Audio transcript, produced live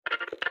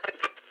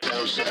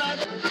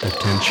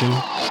Attention.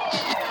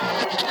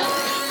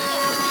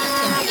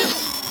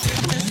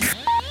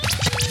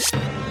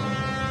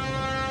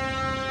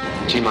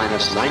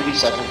 T-minus 90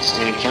 seconds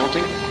and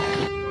counting.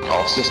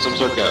 All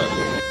systems are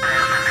go.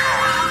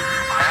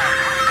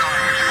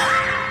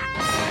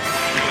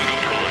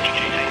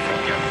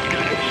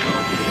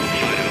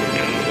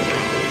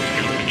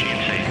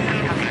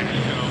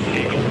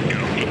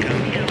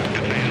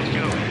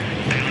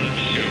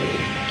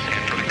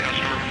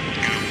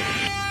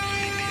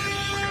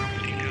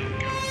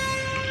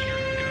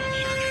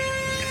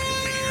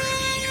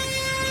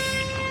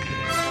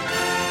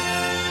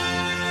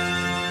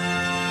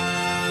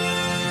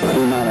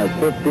 T-minus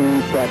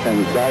 15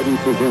 seconds.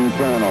 Guidance is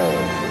internal.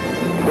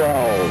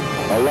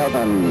 12,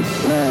 11,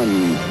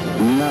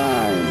 10,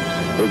 9.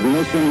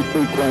 Ignition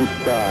sequence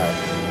start.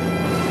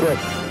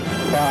 6,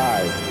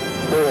 5,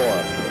 4,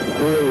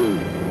 3,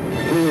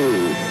 2,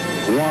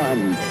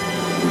 1,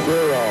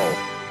 0.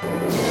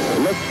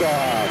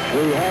 Liftoff.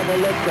 We have a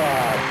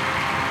liftoff.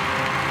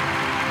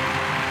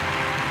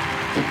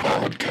 The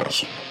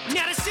Podcastle.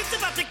 Now the shit's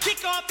about to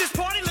kick off, this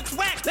party looks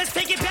whack. Let's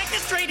take it back to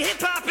straight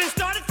hip-hop and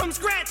start it from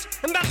scratch.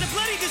 I'm about to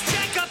bloody this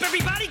jack up,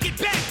 everybody get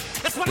back.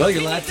 That's what Well, I'm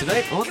you're saying live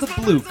tonight on the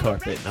blue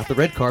carpet. Not the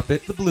red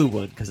carpet, the blue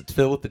one, because it's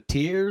filled with the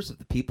tears of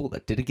the people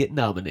that didn't get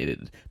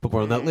nominated. But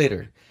more on that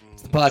later.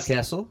 It's the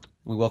Podcastle.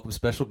 We welcome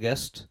special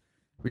guest,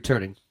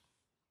 returning,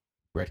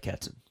 Brett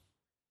Katzen.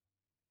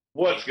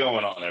 What's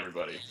going on,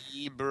 everybody?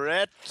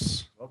 Brett.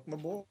 Welcome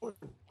aboard.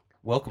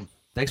 Welcome.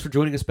 Thanks for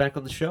joining us back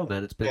on the show,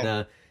 man. It's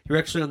been, you're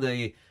actually on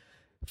the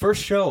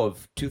first show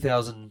of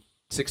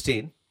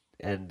 2016,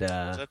 and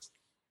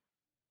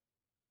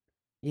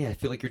yeah, I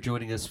feel like you're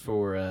joining us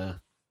for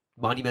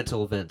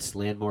monumental events,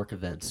 landmark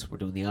events. We're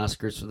doing the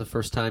Oscars for the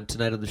first time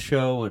tonight on the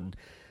show, and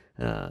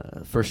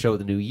first show of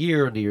the new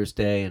year on New Year's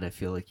Day, and I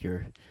feel like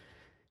you're,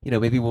 you know,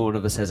 maybe one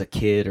of us has a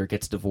kid or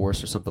gets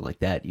divorced or something like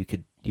that. You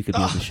could be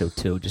on the show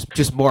too.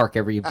 Just mark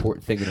every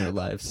important thing in our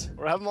lives.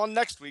 We'll have him on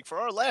next week for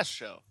our last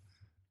show.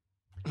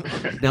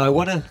 Now I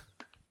wanna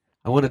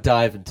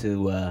dive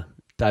into the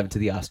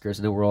Oscars.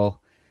 I know we're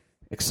all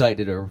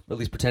excited, or at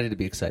least pretending to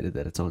be excited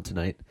that it's on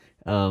tonight.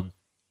 But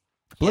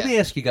let me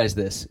ask you guys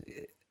this: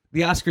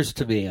 the Oscars,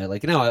 to me, I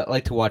like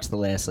to watch the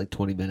last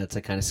 20 minutes.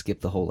 I kind of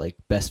skip the whole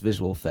best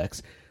visual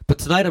effects. But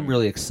tonight I'm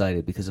really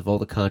excited because of all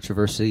the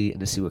controversy and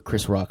to see what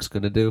Chris Rock's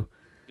going to do.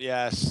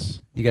 Yes.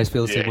 You guys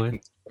feel the same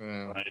way?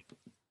 Right.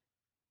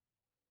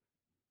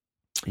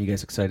 Are you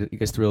guys excited? You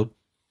guys thrilled?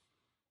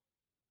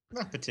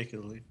 Not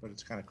particularly, but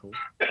it's kind of cool.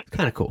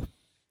 Kind of cool.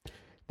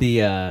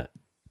 The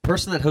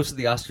person that hosted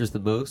the Oscars the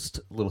most,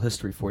 a little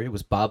history for you,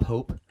 was Bob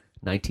Hope,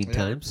 19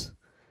 times.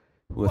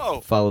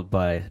 Followed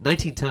by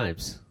 19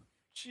 times.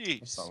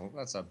 Jeez.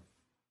 That's a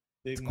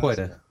big It's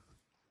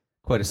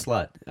quite a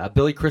slot.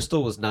 Billy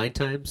Crystal was 9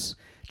 times.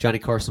 Johnny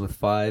Carson with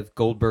 5.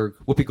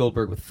 Whoopi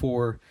Goldberg with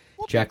 4.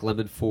 Jack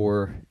Lemmon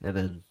 4, and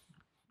then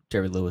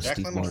Jerry Lewis, Jack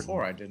Steve Lemmon Martin.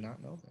 4. I did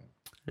not know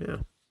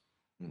that.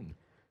 Yeah.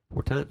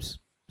 4 times.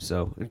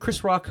 So, and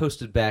Chris Rock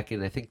hosted back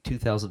in, I think,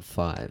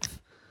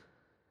 2005.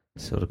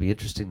 So it'll be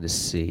interesting to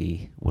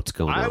see what's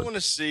going on. I want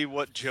to see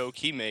what joke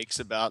he makes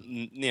about,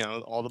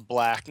 all the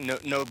black,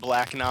 no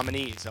black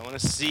nominees. I want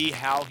to see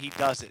how he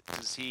does it.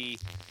 Does he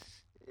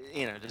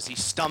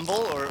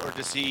stumble, or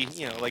does he,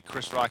 like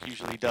Chris Rock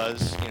usually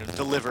does,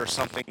 deliver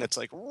something that's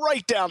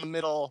right down the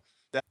middle?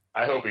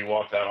 I hope he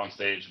walked out on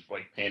stage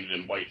painted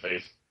in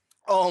whiteface.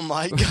 Oh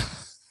my God.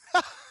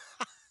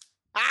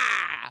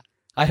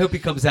 I hope he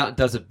comes out and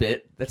does a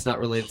bit that's not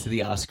related to the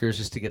Oscars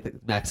just to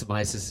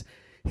maximize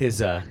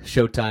his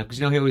showtime. Because,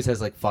 he always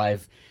has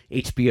 5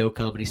 HBO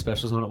comedy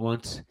specials on at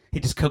once. He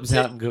just comes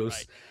out and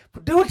goes,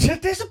 "We're doing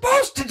shit they're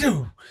supposed to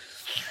do."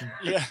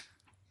 Yeah.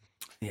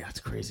 Yeah, it's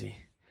crazy.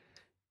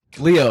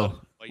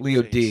 Leo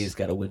D's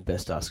got to win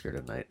Best Oscar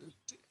tonight.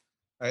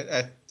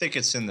 I think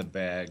it's in the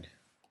bag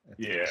at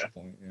Yeah. this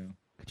point,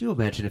 Could you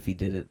imagine if he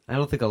did it? I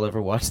don't think I'll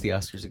ever watch the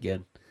Oscars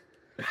again.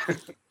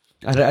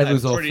 I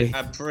lose all faith.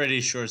 I'm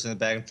pretty sure it's in the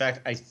bag. In fact,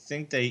 I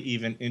think they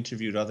even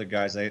interviewed other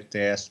guys. They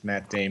asked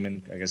Matt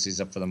Damon. I guess he's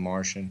up for The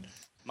Martian.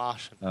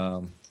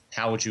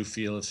 How would you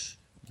feel if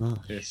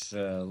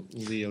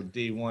Leo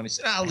D won? He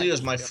said,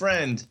 Leo's my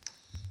friend.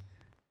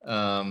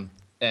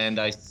 And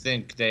I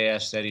think they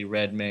asked Eddie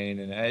Redmayne.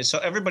 And so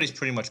everybody's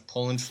pretty much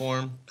pulling for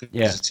him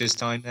because it's his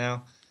time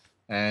now.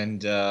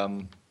 And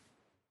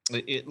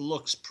it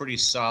looks pretty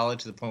solid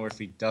to the point where if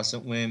he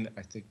doesn't win,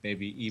 I think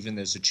maybe even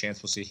there's a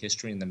chance we'll see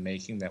history in the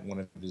making that one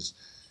of his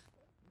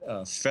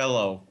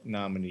fellow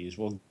nominees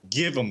will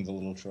give him the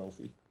little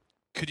trophy.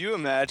 Could you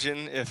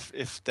imagine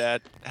if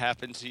that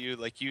happened to you?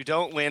 You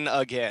don't win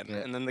again,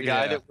 and then the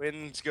guy that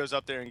wins goes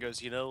up there and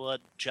goes, "You know what,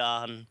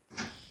 John?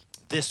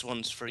 This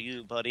one's for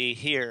you, buddy.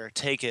 Here,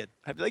 take it."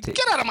 I'd be like,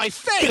 "Get out of my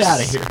face! Get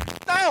out of here!"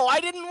 No, I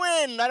didn't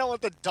win. I don't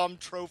want the dumb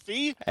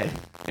trophy. And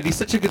he's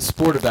such a good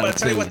sport about But it I'll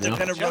tell you too. what, they're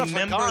going to Jennifer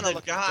remember Garner the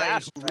looking guy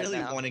dashed who right really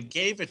now. won and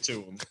gave it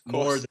to him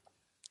more than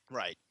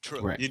Right,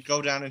 true. Right. you'd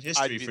go down in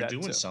history I'd be for that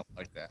doing too. something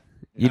like that.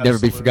 You'd never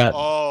be Absolutely. forgotten.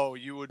 Oh,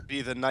 you would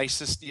be the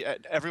nicest.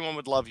 Everyone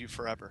would love you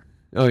forever.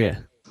 Oh yeah.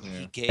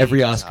 gave Every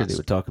his Oscar they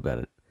would talk about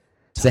it.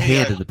 It's a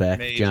hand in the back,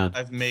 John.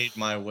 I've made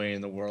my way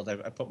in the world. I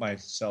put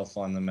myself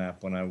on the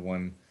map when I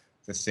won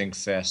the Think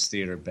Fast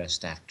Theater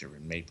Best Actor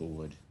in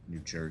Maplewood, New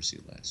Jersey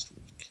last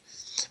week.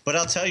 But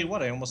I'll tell you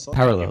what, I almost thought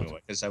Parallel.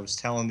 because I was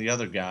telling the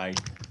other guy,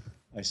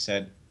 I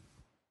said,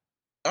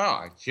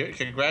 "Oh,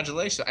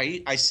 congratulations!"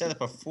 I said it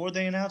before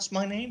they announced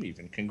my name.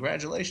 Even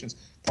congratulations.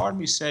 Part of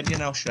me said,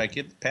 should I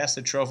pass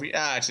the trophy?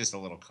 It's just a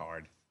little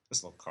card.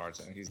 Just a little card.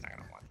 So he's not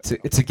gonna want that.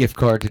 It's a gift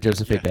card to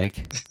Joseph A.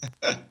 Bank.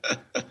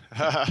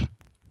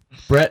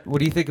 Brett, what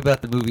do you think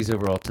about the movies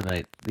overall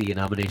tonight? The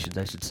nominations,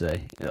 I should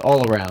say,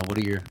 all around. What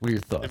are your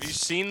thoughts? Have you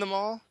seen them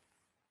all?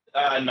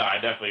 No, I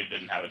definitely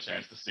didn't have a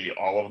chance to see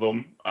all of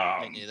them.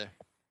 Me neither.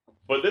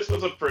 But this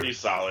was a pretty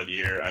solid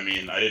year. I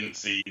mean, I didn't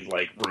see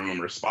like Room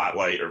or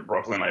Spotlight or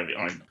Brooklyn.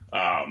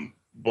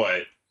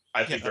 But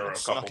I think there were a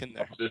couple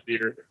snubs this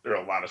year. There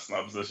are a lot of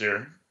snubs this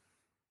year.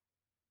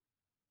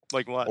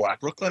 Like what?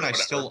 Brooklyn, I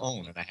still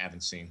own and I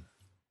haven't seen.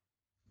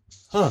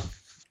 Huh.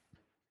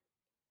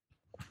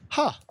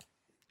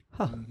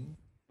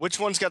 Which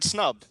ones got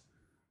snubbed?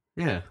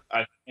 Yeah.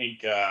 I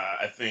think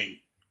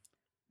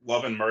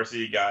Love and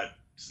Mercy got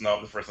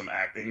snubbed for some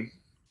acting.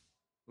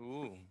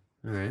 Ooh.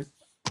 All right.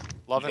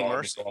 Love and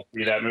Mercy.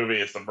 See that movie?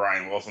 It's the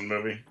Brian Wilson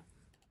movie.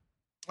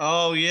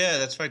 Oh yeah,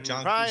 that's right.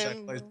 John Brian.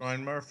 Cusack plays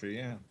Brian Murphy.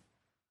 Yeah.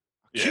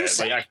 Yeah,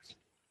 Cusack. like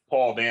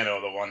Paul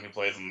Dano, the one who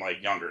plays him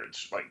like younger.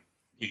 It's like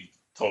he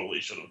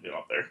totally should have been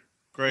up there.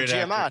 Great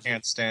Giamatti. actor.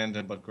 Can't stand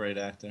him, but great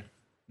actor.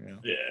 Yeah.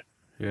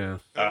 Yeah.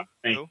 Yeah.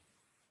 Who?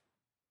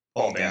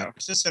 Paul Dano.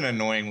 He's just an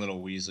annoying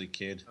little Weasley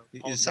kid.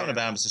 There's something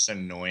about him is just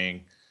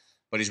annoying,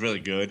 but he's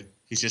really good.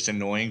 He's just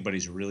annoying, but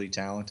he's really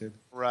talented.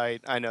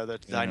 Right. I know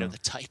that. I know the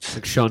type.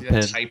 Like Sean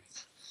Penn. Type.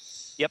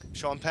 Yep.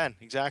 Sean Penn.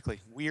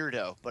 Exactly.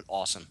 Weirdo, but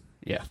awesome.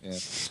 Yeah.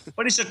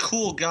 But he's a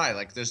cool guy.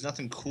 Like, there's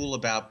nothing cool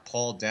about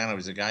Paul Dano.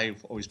 He's a guy who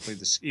always played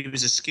he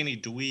was a skinny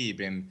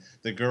dweeb in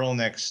The Girl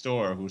Next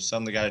Door, who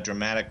suddenly got a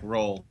dramatic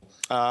role.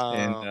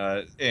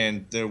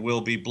 And There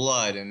Will Be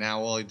Blood, and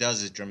now all he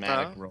does is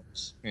dramatic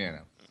roles.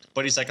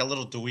 But he's like a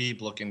little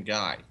dweeb-looking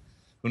guy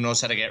who knows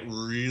how to get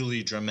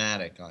really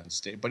dramatic on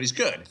stage. But he's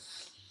good.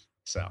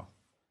 So.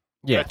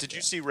 Yeah. Brett, did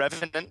you see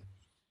Revenant?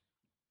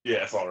 Yeah,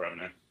 it's all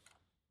Revenant.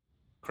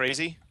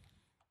 Crazy?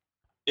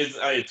 It's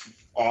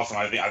awesome.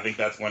 I think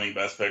that's winning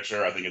Best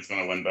Picture. I think it's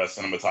going to win Best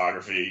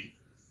Cinematography.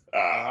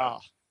 I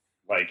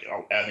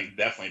think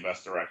definitely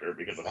Best Director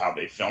because of how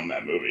they filmed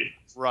that movie.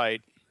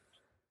 Right.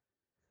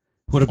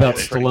 What about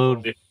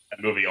Stallone? That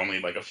movie only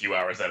like a few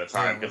hours at a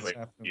time because they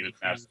used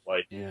massive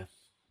light. Yeah.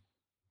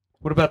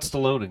 What about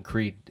Stallone in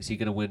Creed? Is he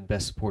going to win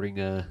Best Supporting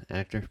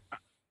Actor?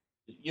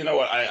 You know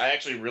what? I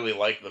actually really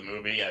like the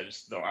movie. I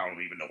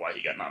don't even know why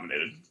he got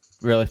nominated.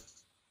 Really?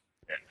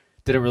 Yeah.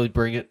 Didn't really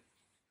bring it?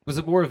 Was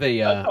it more of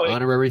a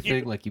honorary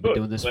thing? Like you've been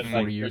doing this for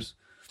 40 years?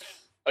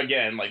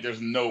 Again, like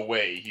there's no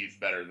way he's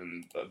better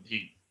than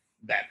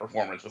that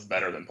performance was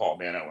better than Paul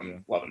Dano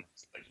and Love and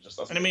like, it just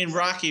doesn't. And I mean,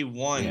 Rocky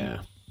won.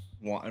 Yeah.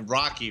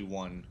 Rocky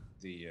won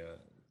the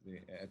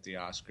at the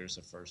Oscars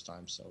the first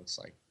time, so it's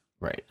like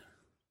right.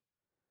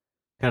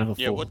 Kind of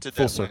a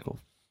full circle.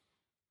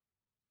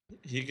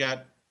 He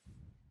got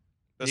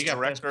Best Best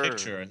Director.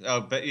 Picture.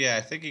 Oh, but yeah,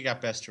 I think he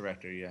got Best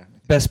Director. Yeah.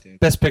 Best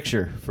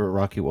Picture for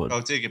Rocky 1. Oh,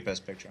 did he get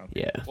Best Picture?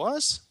 Okay. Yeah.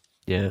 Was?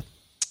 Yeah.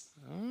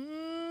 I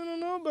don't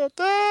know about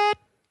that.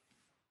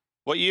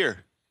 What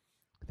year?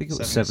 I think it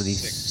was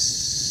 76.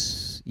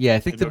 70. Yeah, I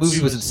think the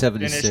movie was in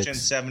 76. Finished in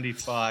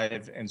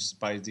 75, and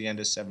by the end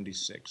of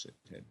 76, it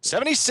had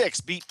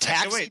 76 beat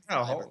Taxi. Actually, wait,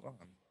 no,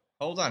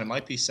 hold on. It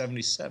might be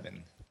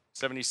 77.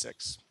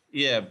 76.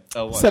 Yeah.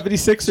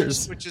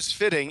 76ers. Which is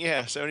fitting,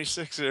 yeah.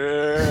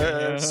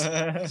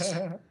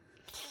 76ers.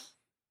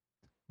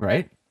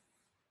 Right?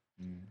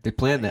 They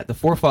planned that. The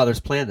forefathers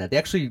planned that. They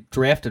actually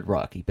drafted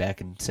Rocky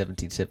back in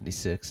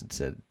 1776 and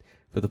said,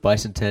 for the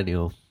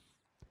bicentennial.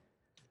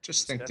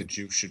 Just think the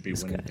Jew should be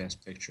winning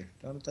Best Picture.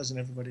 Doesn't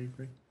everybody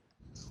agree?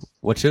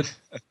 What should?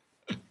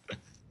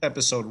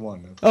 Episode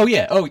 1. Oh,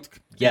 yeah. Oh,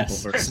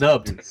 yes.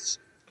 Snubbed.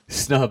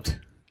 Snubbed.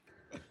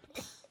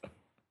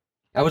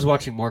 I was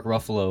watching Mark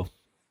Ruffalo.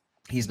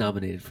 He's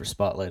nominated for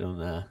Spotlight on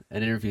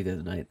an interview the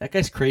other night. That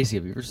guy's crazy.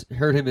 Have you ever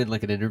heard him in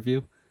like an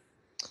interview?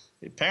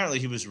 Apparently,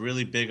 he was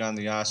really big on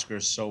the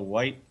Oscars So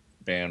White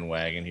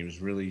bandwagon. He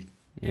was really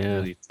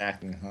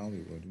attacking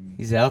Hollywood.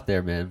 He's out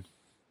there, man.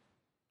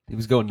 He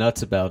was going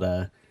nuts about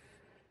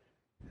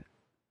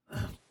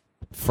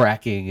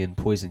fracking and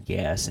poison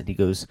gas, and he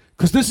goes,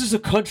 "'Cause this is a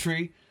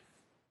country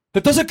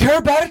that doesn't care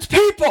about its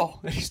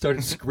people!" And he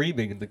started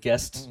screaming, and the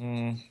guests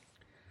on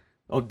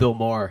Bill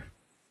Maher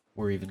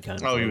were even kind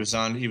of. Oh, he was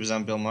on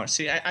Bill Maher.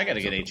 See, I got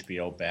to get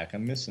HBO back.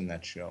 I'm missing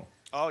that show.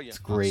 Oh yeah, it's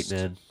great,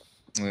 man.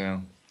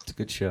 Yeah, it's a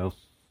good show.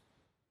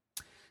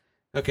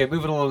 Okay,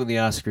 moving along in the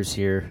Oscars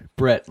here,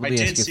 Brett. Let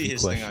me ask you a few questions. I did see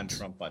his thing on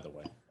Trump, by the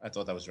way. I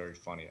thought that was very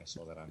funny. I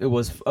saw that on. It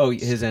was. Oh,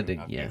 his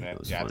ending. Yeah, it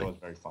was funny. I thought it was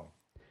very funny.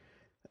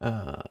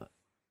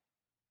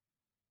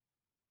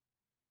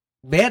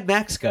 Mad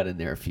Max got in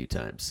there a few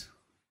times,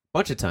 a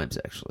bunch of times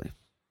actually.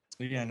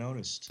 Yeah, I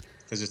noticed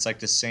because it's like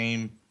the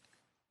same.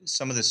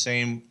 some of the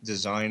same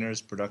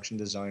designers, production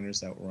designers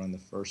that were on the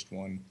first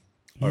one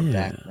are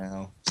back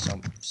now.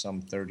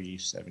 Some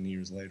 37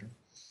 years later.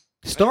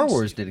 Star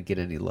Wars didn't get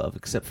any love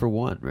except for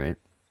one, right?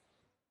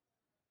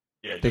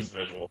 Yeah, just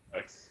visual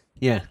effects.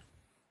 Yeah,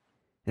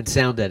 and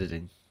sound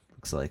editing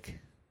looks like.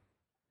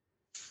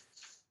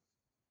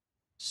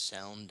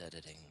 Sound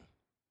editing.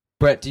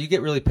 Brett, do you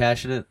get really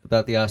passionate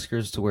about the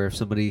Oscars to where if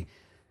somebody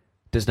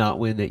does not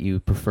win that you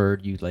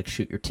preferred, you'd like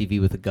shoot your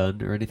TV with a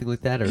gun or anything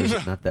like that, or is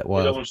it not that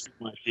wild? I don't shoot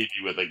my TV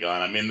with a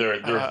gun. I mean,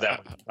 there's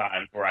definitely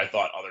times where I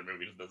thought other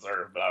movies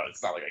deserved, but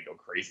it's not like I go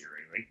crazy or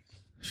anything.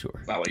 Sure.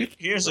 It's not like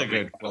Here's a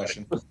good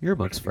question. You're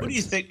amongst friends. Who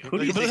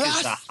do you think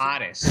is the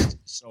hottest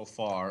so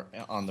far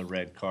on the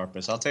red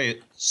carpets? I'll tell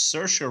you,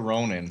 Saoirse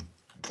Ronan.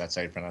 If that's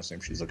how you pronounce her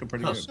name. She's looking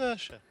pretty good.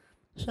 Saoirse.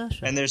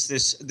 And there's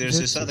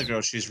this other girl.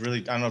 She's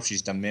really, I don't know if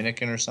she's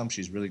Dominican or something.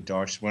 She's really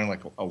dark. She's wearing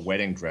like a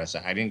wedding dress.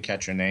 I didn't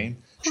catch her name.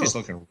 She's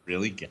looking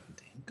really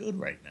goddamn good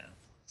right now.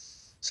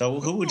 So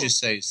who would you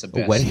say is the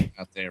best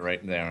out there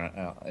right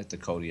there at the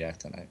Kodiak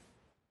tonight?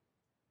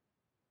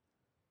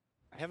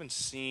 I haven't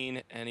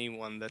seen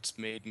anyone that's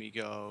made me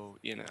go,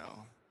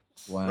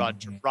 Wow.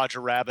 Roger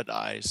Rabbit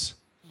eyes.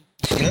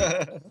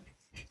 Eddie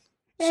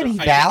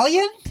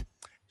Valiant?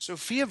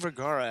 Sofia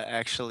Vergara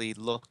actually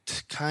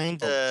looked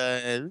kind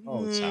of.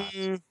 Oh, it's hot.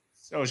 She's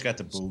always got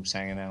the boobs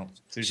hanging out.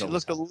 She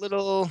looked a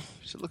little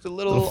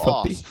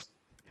off.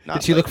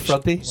 Did she look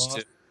frumpy?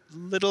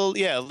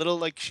 Little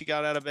like she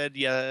got out of bed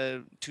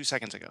 2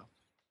 seconds ago.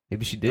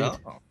 Maybe she did.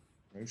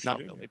 Not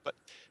really, but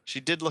she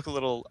did look a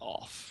little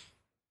off.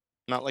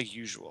 Not like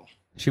usual.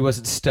 She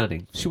wasn't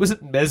stunning. She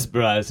wasn't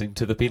mesmerizing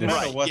to the penis. No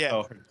matter what,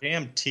 though, her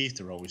damn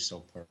teeth are always so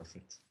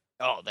perfect.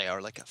 Oh, they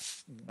are like a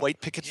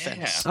white picket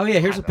fence. Oh yeah,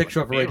 here's a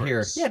picture of her right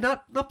here. Yeah,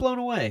 not blown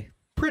away.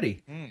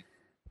 Pretty,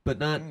 but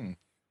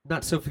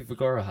not Sophie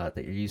Vergara hot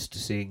that you're used to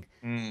seeing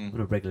on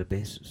a regular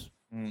basis.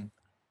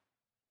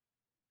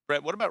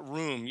 Brett, what about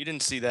Room? You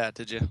didn't see that,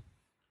 did you?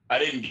 I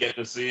didn't get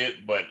to see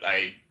it, but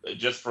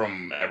just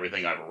from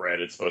everything I've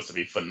read, it's supposed to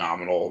be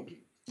phenomenal.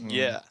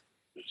 Yeah.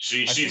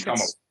 She's come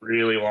a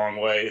really long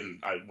way, and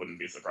I wouldn't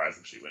be surprised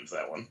if she wins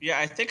that one. Yeah,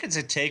 I think it's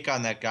a take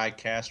on that guy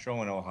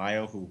Castro in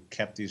Ohio who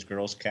kept these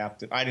girls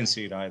captive. I didn't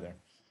see it either.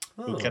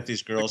 Who kept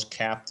these girls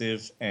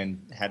captive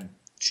and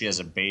she has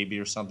a baby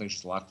or something.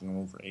 She's locked in a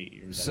room for 8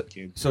 years.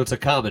 So it's a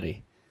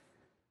comedy.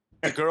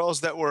 The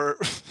girls that were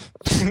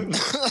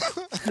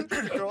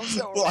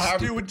well,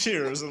 happy with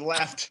tears and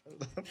laughed.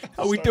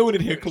 How are we doing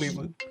it here,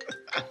 Cleveland?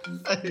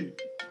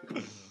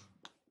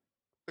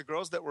 The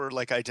girls that were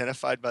like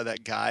identified by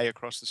that guy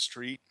across the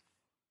street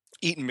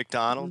eating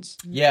McDonald's.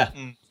 Yeah.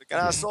 And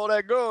I saw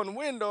that girl in the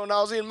window and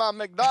I was eating my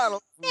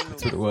McDonald's.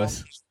 That's what it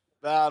was.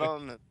 That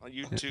on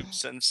YouTube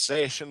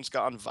sensations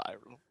gone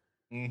viral.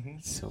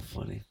 So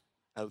funny.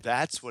 Oh,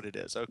 that's what it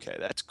is. Okay,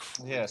 that's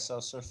cool. Yeah, so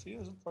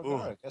Sophia's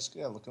I guess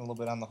looking a little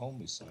bit on the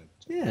homely side.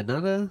 Yeah,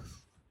 not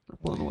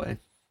blown away.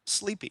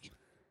 Sleepy.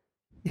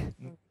 Yeah.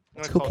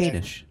 It's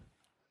cocaine-ish.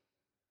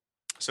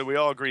 So we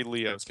all agree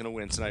Leo's going to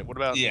win tonight. What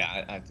about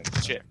I think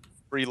so.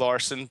 Brie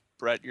Larson?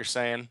 Brett, you're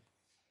saying?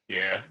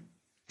 Yeah.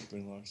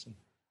 Brie Larson.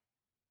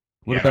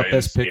 What about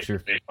Best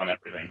Picture? Based on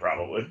everything,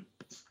 probably.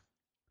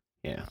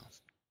 Yeah.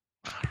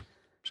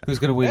 Who's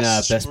going to win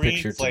Best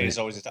Picture tonight?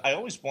 I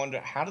always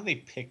wonder, how do they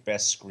pick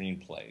Best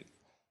Screenplay?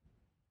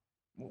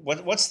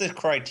 What's the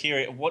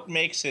criteria? What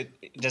makes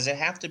it? Does it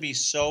have to be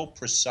so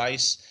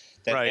precise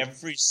that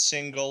every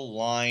single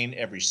line,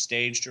 every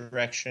stage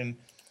direction,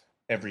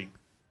 every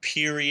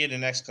period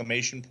and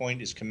exclamation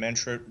point is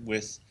commensurate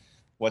with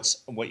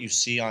what you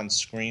see on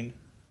screen?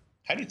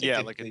 How do you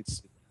think?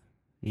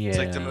 It's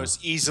like the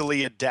most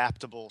easily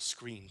adaptable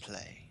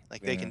screenplay.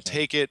 Like they can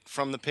take it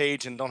from the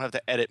page and don't have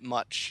to edit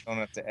much.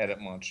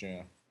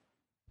 Yeah.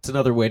 It's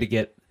another way to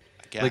get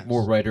like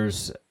more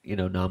writers,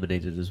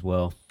 nominated as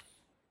well.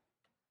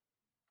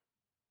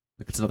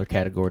 Like it's another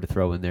category to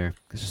throw in there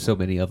because there's so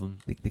many of them.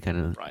 They kind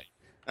of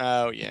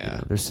Oh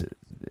yeah. There's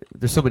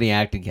so many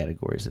acting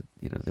categories that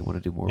they want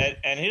to do more.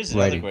 And here's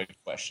another great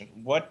question: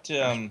 What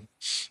do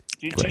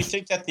you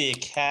think that the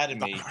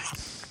Academy?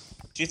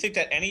 Do you think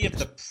that any of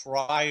the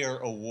prior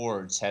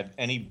awards had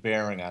any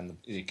bearing on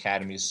the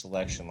Academy's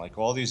selection? Like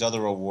all these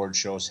other award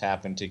shows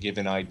happen to give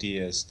in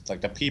ideas,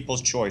 like the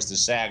People's Choice, the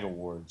SAG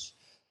Awards,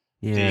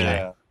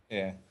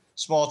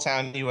 Small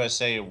Town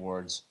USA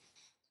Awards.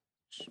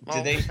 Do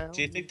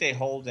you think they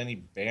hold any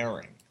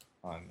bearing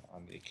on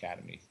the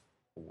Academy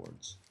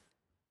Awards?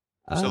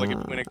 So like if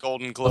you win a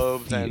Golden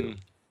Globe, then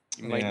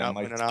you might not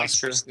win an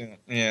Oscar.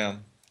 Yeah.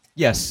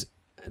 Yes,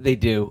 they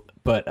do,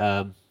 but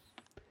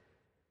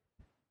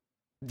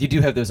you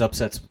do have those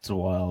upsets once in a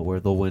while where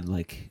they'll win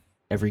like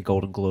every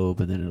Golden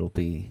Globe and then it'll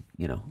be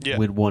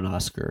win one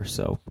Oscar.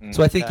 So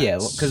I think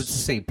because it's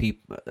the same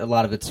people. A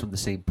lot of it's from the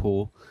same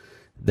pool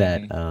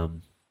that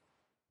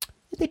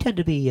they tend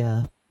to be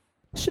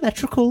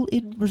symmetrical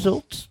in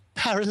results.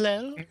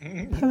 Parallel.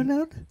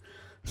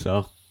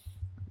 So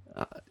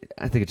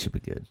I think it should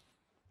be good.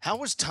 How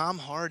was Tom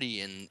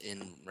Hardy in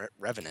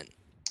Revenant?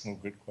 Oh,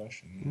 good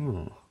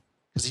question.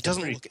 Because he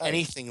doesn't look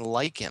anything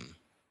like him.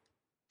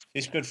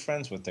 He's good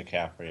friends with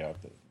DiCaprio,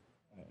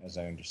 as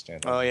I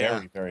understand. Oh, yeah.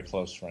 Very, very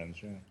close friends,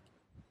 yeah.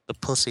 The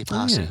pussy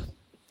posse.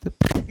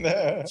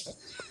 Yeah.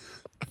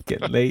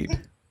 Get laid.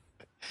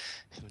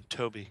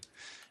 Toby.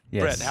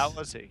 Yes. Brett, how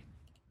was he?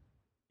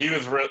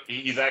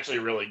 He's actually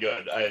really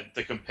good.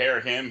 To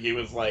compare him, he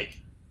was like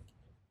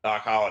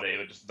Doc Holliday,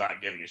 but just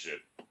not giving a shit.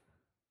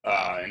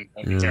 And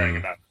only caring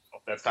about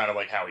himself. That's kind of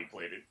like how he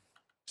played it.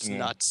 It's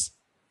nuts.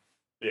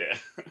 Yeah.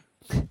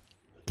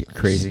 Get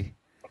crazy.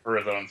 For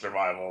his own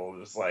survival,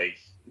 just like,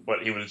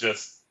 but he was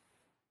just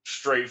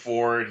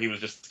straightforward. He was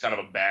just kind of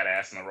a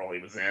badass in the role he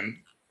was in.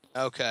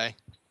 Okay.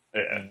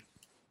 Yeah.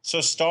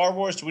 So Star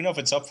Wars, do we know if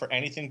it's up for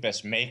anything?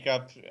 Best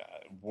makeup,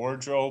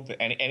 wardrobe,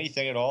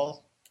 anything at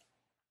all?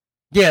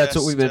 Yeah, that's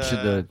what we mentioned.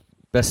 The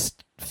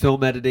best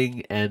film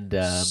editing and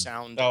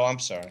sound. Oh, I'm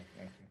sorry.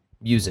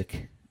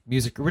 Music,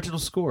 original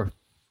score.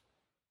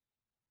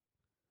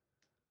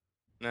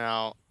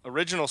 Now,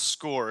 original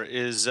score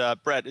is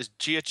Brett. Is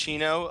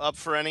Giacchino up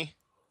for any?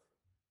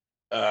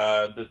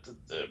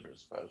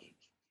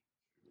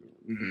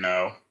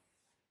 No.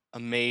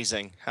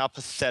 Amazing. How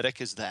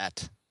pathetic is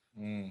that?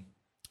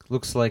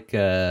 Looks like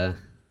that's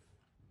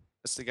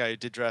the guy who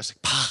did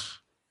Jurassic Park.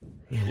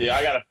 Yeah,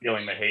 I got a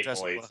feeling the Hateful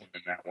Jurassic Eight's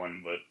in that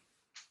one, but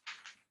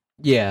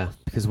yeah,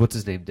 because what's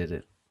his name did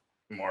it?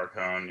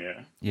 Morricone,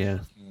 yeah. Yeah,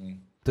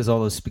 does all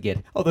those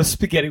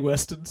spaghetti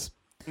westerns.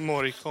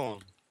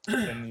 Morricone.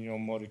 Ennio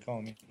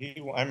Morricone.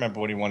 I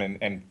remember when he won,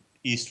 and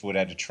Eastwood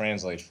had to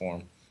translate for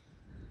him.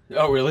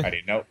 Oh, really? I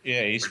didn't know.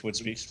 Yeah, Eastwood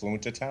speaks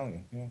fluent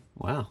Italian. Yeah.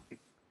 Wow.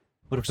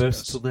 What a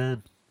versatile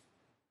man.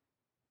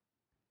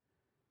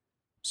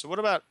 So what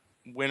about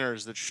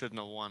winners that shouldn't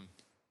have won?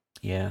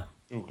 Yeah.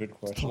 Ooh, good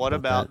question. What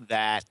about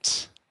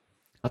that?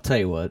 I'll tell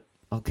you what.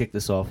 I'll kick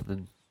this off and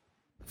then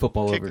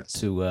football Kick over us.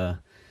 to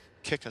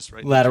Kick us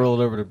right. lateral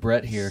it over to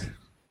Brett here.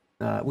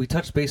 We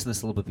touched base on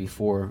this a little bit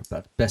before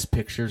about best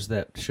pictures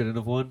that shouldn't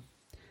have won.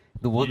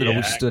 The one that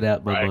always stood out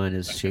in my mind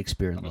is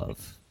Shakespeare in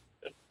Love.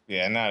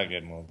 Yeah, not a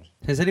good movie.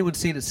 Has anyone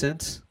seen it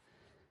since?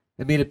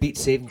 I mean, it beat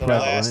Saving The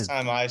Private last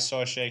Ryan. time I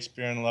saw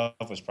Shakespeare in Love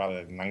was probably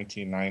like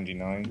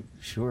 1999.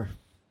 Sure.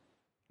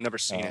 Never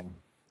seen it.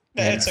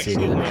 Yeah, It's a seen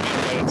cool it.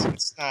 movie, but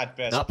it's not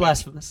best. Not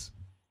blasphemous.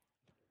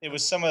 It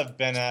was some of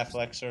Ben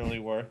Affleck's early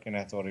work, and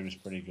I thought he was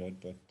pretty good.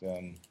 But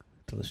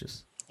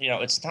Delicious. you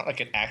know, it's not like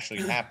it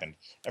actually happened.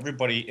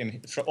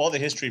 Everybody for all the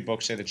history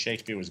books say that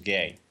Shakespeare was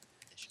gay.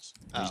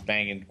 He was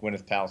banging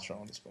Gwyneth Paltrow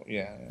on this book.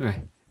 Yeah.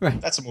 Right.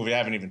 That's a movie I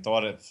haven't even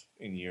thought of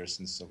in years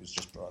since it was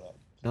just brought up.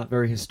 Not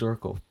very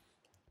historical.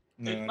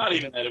 It's not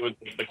even that it was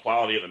the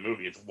quality of the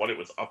movie; it's what it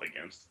was up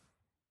against.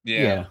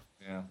 Yeah.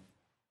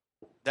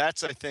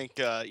 That's, I think,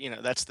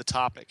 that's the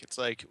topic. It's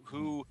like,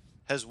 who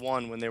has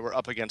won when they were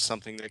up against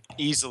something that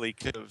easily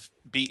could have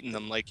beaten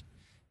them? Like,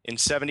 in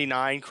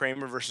 1979,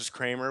 Kramer versus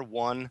Kramer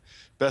won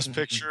Best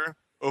Picture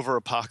over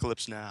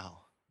Apocalypse Now.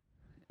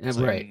 Yeah,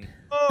 right.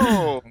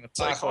 Oh, it's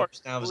like hard Apocalypse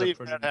to Now was a believe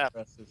pretty that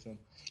happened. impressive film.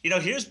 You know,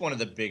 here's one of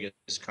the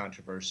biggest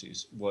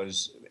controversies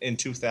was in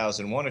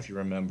 2001, if you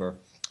remember.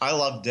 I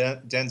loved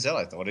Denzel.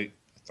 I thought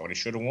he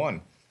should have won.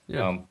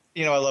 Yeah.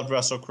 I loved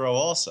Russell Crowe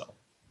also.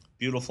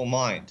 Beautiful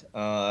Mind.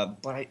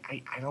 But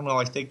I don't know.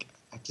 I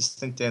just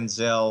think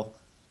Denzel.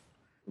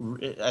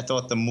 I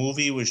thought the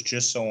movie was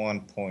just so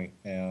on point.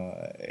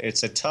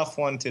 It's a tough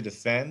one to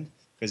defend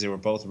because they were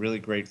both really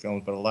great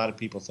films, but a lot of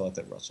people thought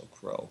that Russell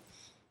Crowe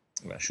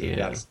should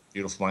have got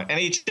Beautiful Mind. And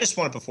he just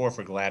won it before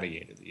for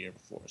Gladiator the year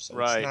before. So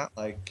it's not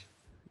like,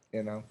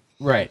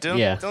 Right.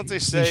 Don't they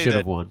say he should that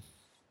have won?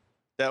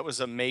 That was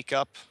a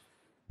makeup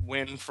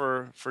win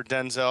for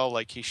Denzel?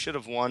 Like, he should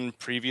have won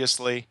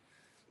previously.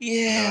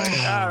 Yeah. Like,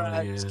 all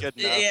right, it's good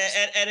enough. Yeah,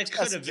 and it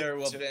could Just have very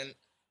well to- been.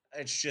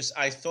 It's just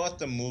I thought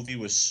the movie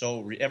was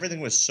so everything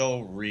was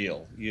so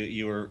real.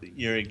 You're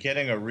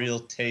getting a real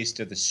taste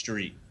of the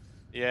street.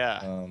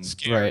 Yeah.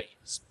 Scary. Right.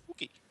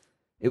 Spooky.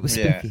 It was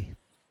Yeah. spooky.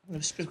 It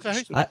was spooky.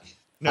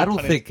 I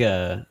don't think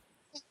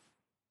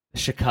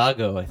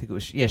Chicago. I think it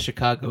was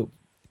Chicago.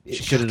 It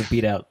shouldn't have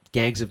beat out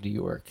Gangs of New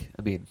York.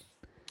 I mean,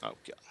 oh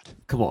god,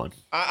 come on.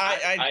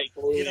 I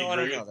totally I don't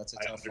agree. know. That's a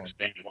tough one.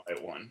 understand why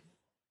it won.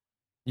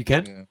 You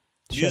can. Yeah.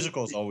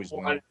 Musicals always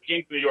Well, win.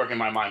 Gangs of New York, in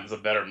my mind, is a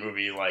better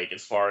movie, like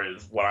as far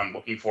as what I'm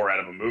looking for out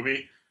of a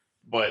movie.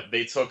 But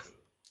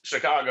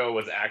Chicago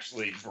was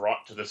actually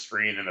brought to the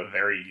screen in a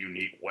very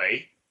unique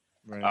way.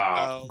 Right.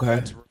 Okay.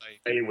 That's right.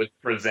 It was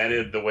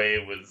presented the way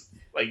it was,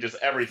 like just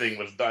everything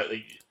was done.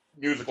 Like,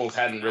 musicals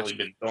hadn't really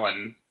been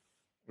done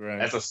Right.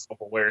 as a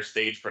self-aware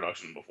stage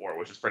production before,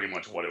 which is pretty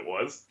much what it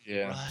was.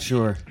 Yeah.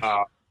 Sure.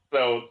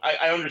 So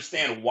I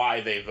understand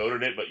why they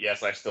voted it, but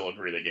yes, I still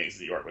agree that Gangs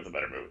of New York was a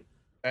better movie.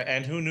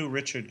 And who knew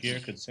Richard Gere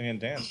could sing and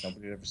dance?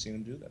 Nobody had ever seen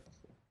him do that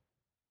before.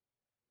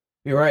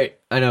 You're right.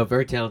 I know.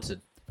 Very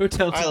talented. Very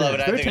talented. I love man.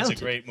 it. I Very think talented.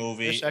 it's a great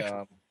movie. Yes,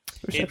 actually.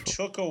 Very It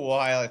sexual. took a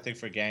while, I think,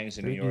 for Gangs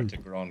in New Very York good.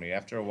 to grow on me.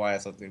 After a while, I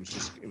thought it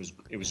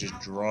was just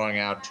drawing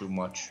out too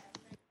much.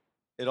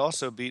 It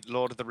also beat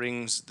Lord of the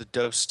Rings: The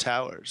Dos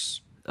Towers,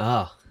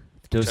 Ah,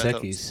 Dos Which I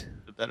thought Equis.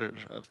 the better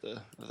of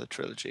the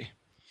trilogy.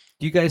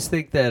 Do you guys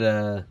think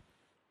that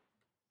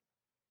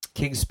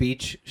King's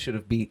Speech should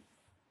have beat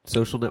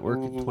Social Network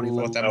in I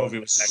 2011. thought that movie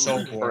was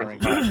so boring.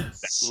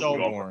 So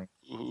boring.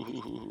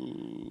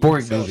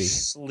 Boring Fell movie.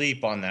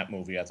 asleep on that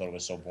movie. I thought it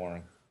was so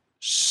boring.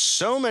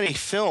 So many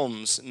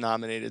films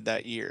nominated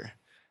that year.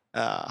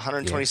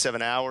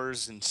 127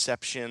 Hours,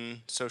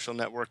 Inception, Social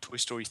Network, Toy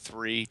Story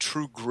 3,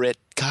 True Grit.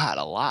 God,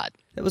 a lot.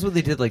 That was when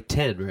they did like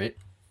 10, right?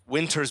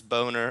 Winter's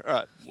Bone.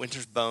 I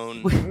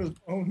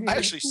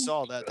actually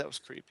saw that. That was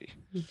creepy.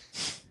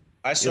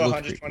 I saw looked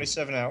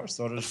 127 Hours.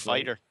 Thought it The was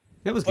Fighter.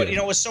 That was But good. you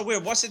know what's so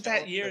weird? Wasn't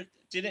that year?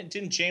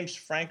 Didn't James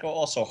Franco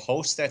also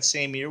host that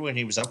same year when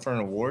he was up for an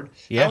award?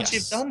 Yes. How would you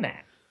have done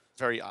that?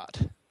 Very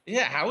odd.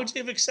 Yeah, how would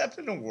you have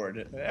accepted an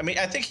award? I mean,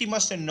 I think he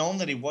must have known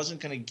that he wasn't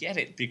going to get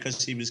it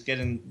because he was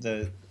getting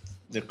the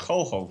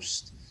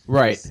co-host.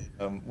 Right.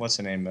 What's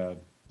her name?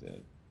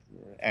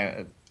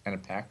 Anna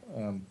Pack?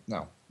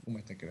 No, who am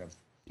I thinking of?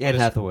 Anne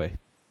Hathaway.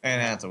 Anne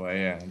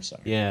Hathaway. Yeah, I'm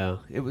sorry. Yeah,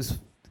 it was.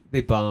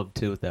 They bombed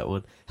too with that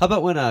one. How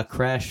about when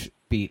Crash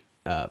beat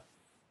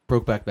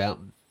Brokeback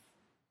Mountain?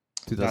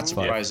 Not 2005.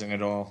 surprising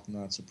at all.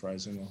 Not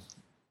surprising at all.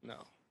 No.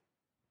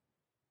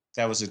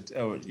 That was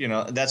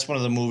that's one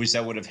of the movies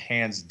that would have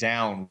hands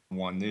down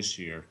won this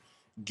year,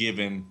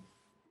 given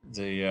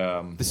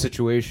the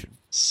situation,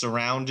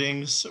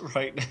 surroundings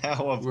right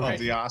now of Right.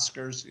 the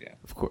Oscars. Yeah,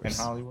 of course.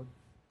 in Hollywood.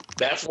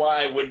 That's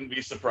why I wouldn't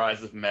be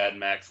surprised if Mad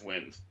Max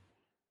wins.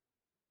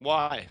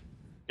 Why?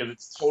 Because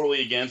it's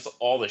totally against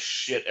all the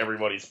shit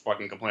everybody's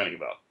fucking complaining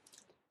about.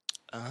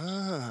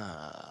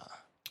 Ah.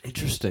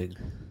 Interesting.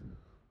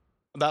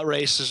 About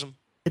racism.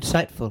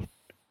 Insightful.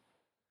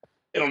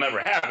 It'll never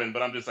happen,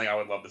 but I'm just saying I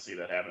would love to see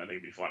that happen. I think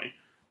it'd be funny.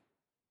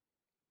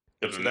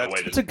 There's no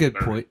way That's a good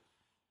point.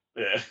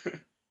 Yeah.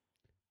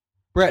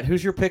 Brett,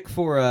 who's your pick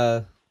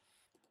for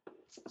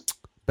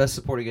Best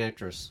Supporting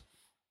Actress?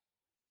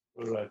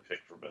 What did I pick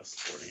for Best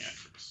Supporting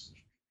Actress?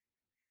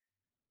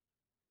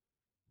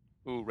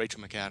 Ooh,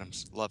 Rachel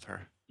McAdams. Love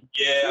her.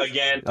 Yeah,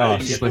 again. Oh, I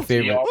didn't she's get my to see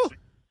favorite. all of it,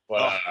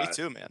 but, Me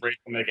too, man.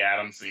 Rachel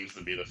McAdams seems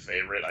to be the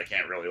favorite. I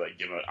can't really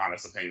give an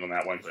honest opinion on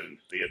that one because I didn't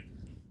see it.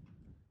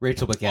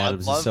 Rachel McAdams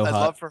is so I'd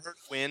hot. love for her to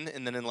win,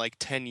 and then in like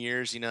 10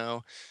 years,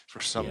 for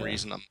some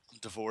reason, I'm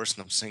divorced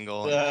and I'm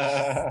single.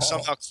 And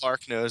somehow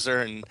Clark knows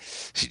her, and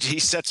he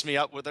sets me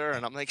up with her,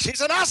 and I'm like,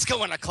 she's an Oscar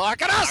winner,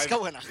 Clark, an Oscar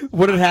winner.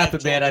 What would happen,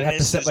 I've man? told I'd have to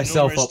this set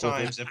myself numerous up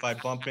with times. If I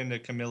bump into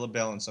Camilla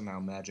Bell and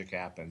somehow magic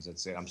happens,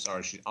 it's it. I'm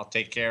sorry. I'll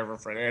take care of her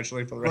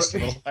financially for the rest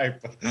of her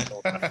life.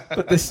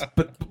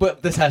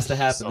 But this has to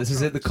happen. This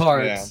is in the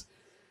cards.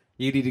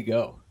 Yeah. You need to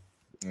go.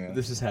 Yeah.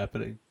 This is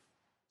happening.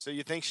 So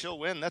you think she'll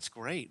win? That's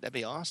great. That'd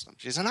be awesome.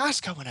 She's an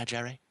Oscar winner,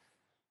 Jerry.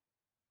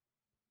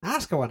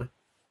 Oscar winner.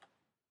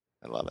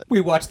 I love it.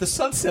 We watched the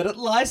sunset at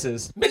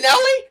Liza's.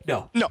 Minelli?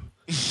 No. No.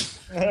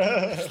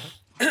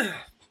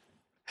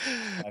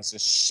 That's a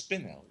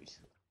Spinelli.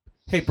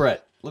 Hey,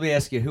 Brett, let me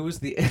ask you, who was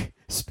the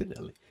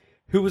Spinelli?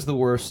 Who was the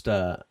worst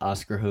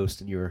Oscar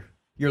host in your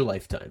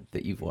lifetime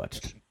that you've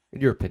watched,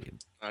 in your opinion?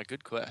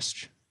 Good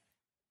question.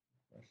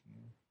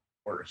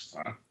 Worst,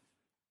 huh?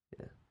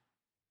 Yeah.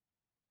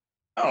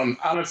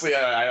 Honestly,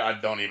 I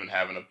don't even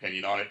have an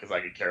opinion on it because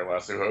I could care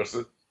less who hosts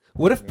it.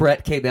 What if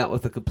Brett came out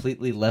with a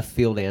completely left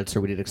field answer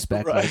we didn't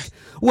expect? Right. Like,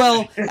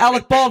 well,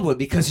 Alec Baldwin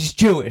because he's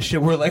Jewish,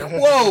 and we're like,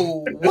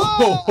 whoa, Who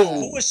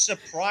whoa. was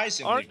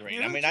surprisingly Aren't great?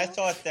 you? I mean, I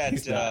thought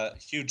He's that not.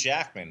 Hugh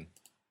Jackman,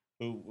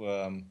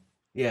 who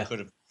Yeah, could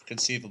have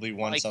conceivably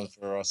won Like- something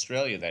for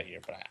Australia that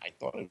year, but I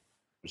thought it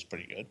was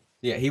pretty good.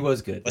 yeah, he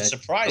was good. But That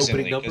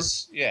surprisingly, opening number?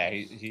 'cause, yeah,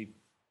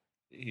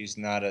 he's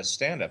not a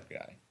stand-up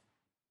guy.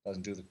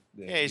 Doesn't do the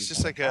Yeah, he's just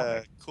not like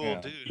a comic. cool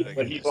Yeah. dude. I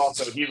But he's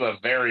guess. a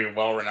very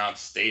well-renowned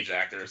stage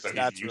actor, so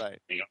That's he's used right. to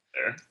being up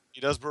there.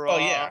 He does Oh,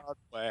 yeah.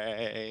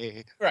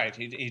 Broadway. Right.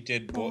 He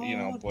did Boy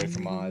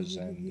from Oz,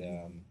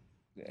 and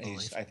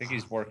I think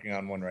he's working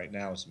on one right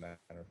now, as a matter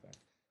of fact.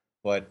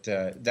 But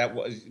that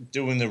was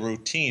doing the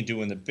routine,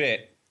 doing the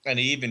bit, and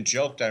he even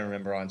joked. I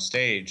remember on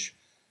stage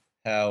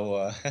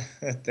how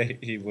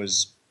he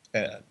was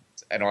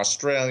an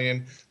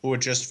Australian who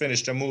had just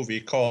finished a movie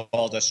called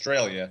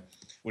Australia,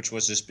 which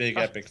was this big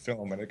epic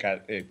film, and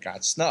it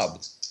got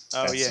snubbed.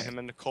 Oh That's yeah, it. him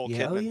and Nicole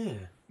Yeah, oh,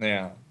 Kidman.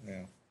 yeah.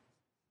 Yeah.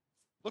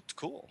 Looked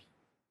cool.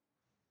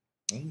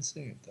 I didn't see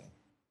it though.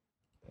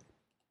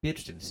 Be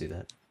interesting to see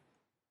that.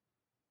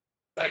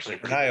 It's actually a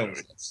And pretty I good always,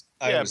 movie.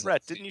 I Yeah, always Brett,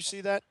 liked didn't it. you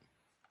see that?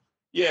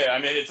 Yeah, I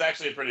mean, it's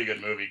actually a pretty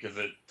good movie because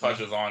it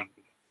touches on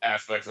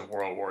aspects of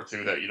World War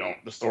II that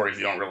the stories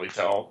you don't really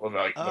tell about,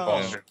 like the Oh.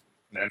 Belgian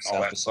and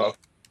all that stuff.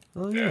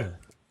 Oh, Yeah. yeah.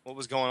 What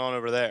was going on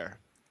over there?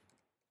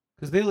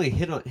 Because they only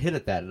hit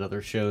at that in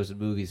other shows and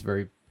movies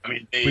very I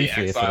mean, they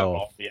briefly, if at exiled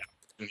all. all the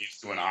Africans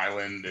to an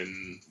island,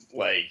 and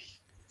like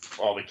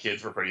all the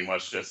kids were pretty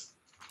much just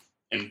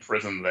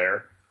imprisoned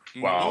there.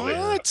 Wow, they-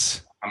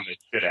 What? I'm the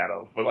shit out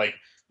of. But like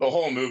the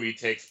whole movie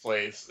takes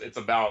place. It's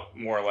about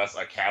more or less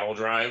a cattle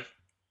drive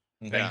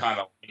that Yeah. kind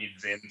of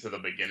leads into the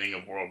beginning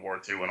of World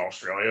War II in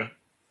Australia.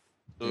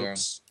 Yeah.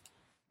 Oops.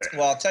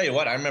 Well, I'll tell you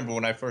what. I remember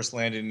when I first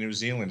landed in New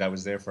Zealand, I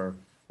was there for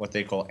what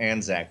they call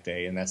Anzac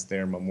Day, and that's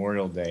their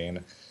Memorial Day.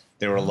 And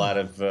there were a lot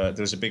of there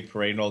was a big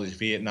parade, and all these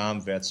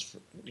Vietnam vets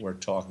were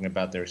talking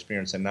about their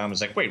experience in Nam. It's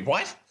like, wait,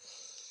 what?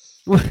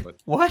 But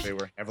What? They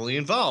were heavily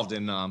involved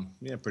in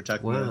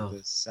protecting Wow.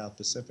 the South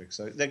Pacific.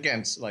 So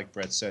again, it's like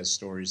Brett says,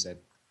 stories that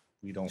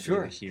we don't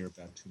Sure. really hear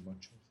about too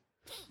much.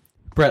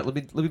 Brett, let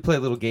me play a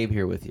little game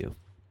here with you.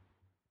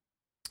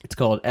 It's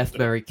called F,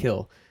 Marry,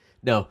 Kill.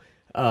 No,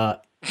 I'm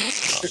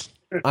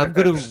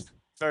gonna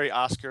Very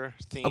Oscar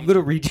themed. I'm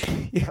gonna read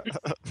you.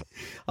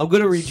 I'm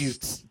gonna read you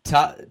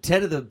top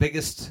 10 of the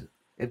biggest,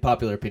 in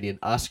popular opinion,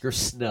 Oscar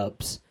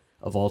snubs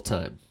of all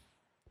time,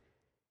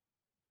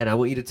 and I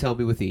want you to tell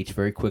me with each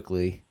very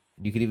quickly.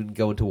 And you can even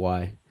go into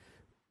why,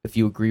 if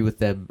you agree with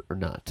them or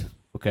not.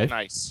 Okay?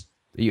 Nice.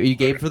 Are you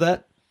game for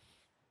that?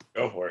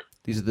 Go for it.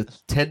 These are the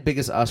 10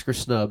 biggest Oscar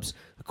snubs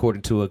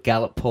according to a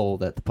Gallup poll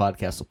that the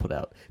podcast will put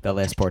out. That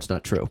last part's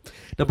not true.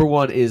 Number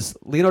 1 is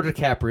Leonardo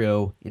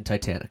DiCaprio in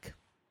Titanic.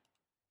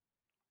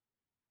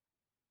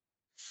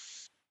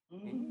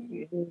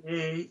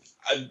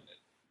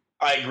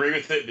 I agree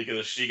with it because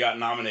if she got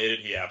nominated,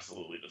 he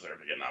absolutely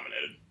deserved to get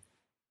nominated.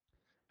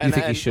 You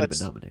think he should have been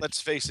nominated?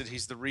 Let's face it,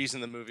 he's the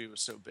reason the movie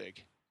was so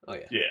big. Oh,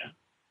 yeah. Yeah.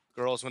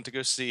 Girls went to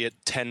go see it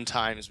 10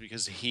 times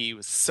because he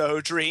was so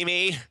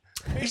dreamy.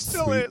 He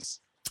still Sweet. is.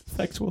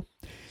 Thanks, Will.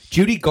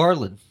 Judy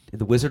Garland in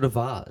The Wizard of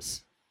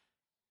Oz.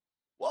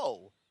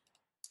 Whoa.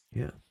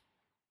 Yeah.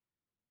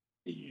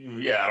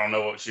 Yeah, I don't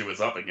know what she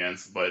was up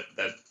against, but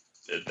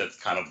that's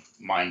kind of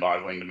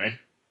mind-boggling to me.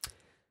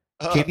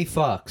 Jamie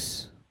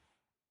Foxx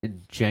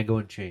in Django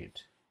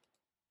Unchained.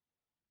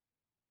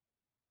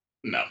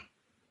 No.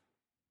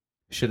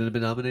 Shouldn't have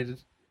been nominated?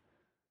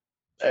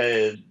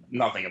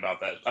 Nothing about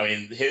that. I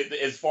mean,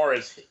 as far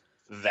as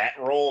that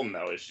role,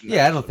 no.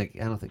 Yeah, I don't think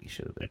he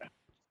should have been. Yeah.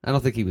 I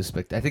don't think he was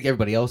spectacular. I think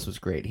everybody else was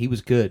great. He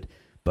was good,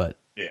 but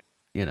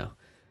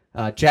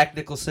yeah, Jack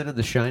Nicholson in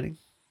The Shining.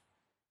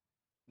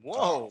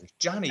 Whoa.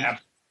 Johnny.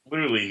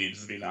 Absolutely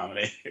needs to be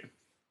nominated.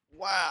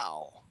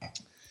 Wow.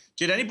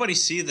 Did anybody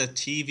see the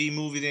TV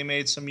movie they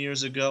made some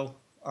years ago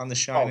on The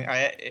Shining?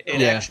 It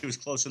Yeah. actually was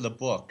close to the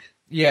book.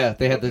 Yeah,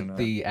 they had Wasn't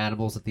the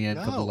animals at the end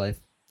come to No. life,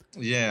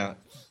 Yeah.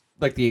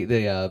 like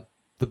the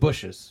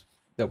bushes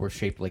that were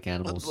shaped like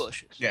animals.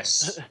 Bushes.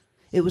 Yes.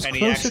 It was And he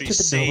closer actually to the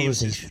saves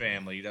his novelization.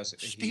 family. He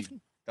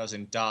Stephen?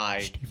 doesn't die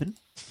Stephen?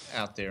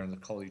 out there in the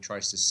cold. He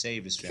tries to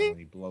save his family.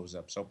 He blows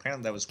up. So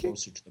apparently that was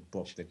closer to the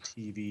book, the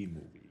TV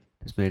movie.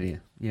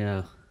 Tasmania.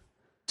 Yeah.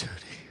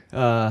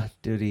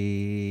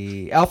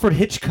 Duty. Alfred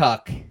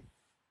Hitchcock.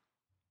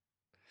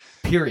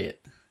 Period.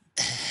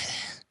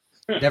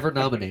 Never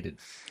nominated.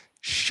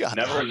 Shut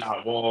Never up.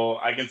 not. Well,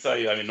 I can tell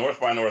you. I mean, North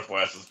by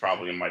Northwest is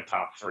probably in my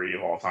top 3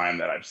 of all time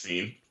that I've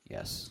seen.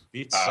 Yes.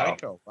 Beats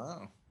Psycho.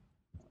 Wow.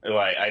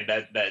 Like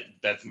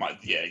that's my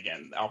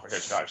Again, Alfred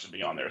Hitchcock should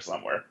be on there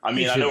somewhere. I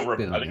mean, He I know. should have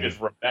been I on think there.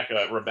 it's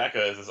Rebecca.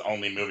 Rebecca is his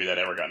only movie that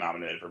ever got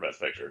nominated for Best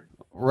Picture.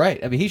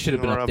 Right. I mean, he should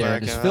have been up there,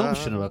 and his Rebecca. film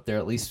should have been up there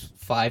at least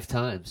 5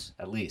 times,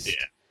 at least.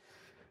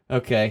 Yeah.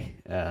 Okay.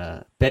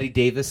 Betty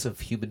Davis of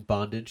Human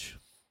Bondage.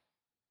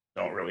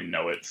 Don't really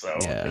know it, so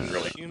Yeah. didn't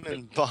really.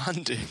 Human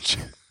bondage.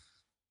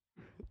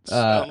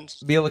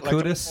 Mila like a-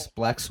 Kunis,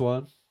 Black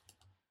Swan.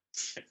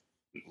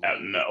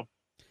 No.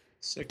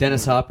 Sick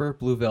Dennis movie. Hopper,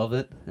 Blue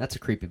Velvet. That's a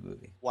creepy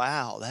movie.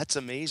 Wow, that's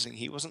amazing.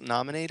 He wasn't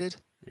nominated?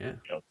 Yeah.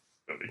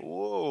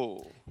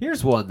 Whoa.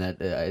 Here's one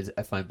that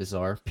I find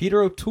bizarre.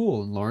 Peter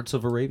O'Toole in Lawrence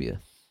of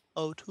Arabia.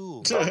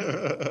 O'Toole.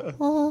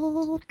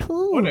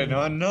 O'Toole. What an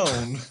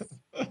unknown.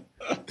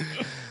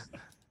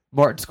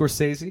 Martin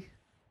Scorsese,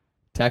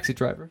 Taxi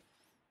Driver.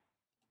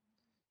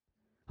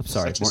 I'm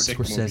sorry, Such a Martin sick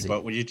movie, Scorsese.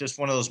 but when you're just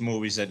one of those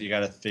movies that you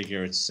got to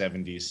figure it's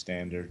 70s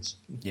standards.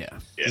 Yeah.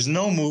 There's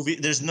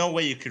no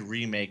way you could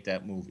remake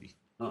that movie.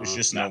 There's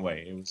just no No.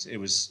 way. It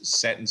was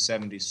set in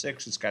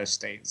 76. It's got to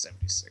stay in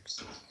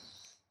 76.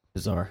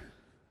 Bizarre.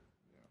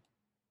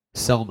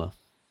 Selma.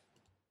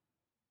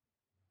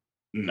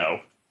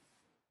 No.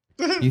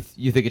 You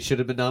think it should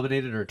have been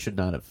nominated or it should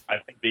not have? I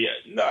think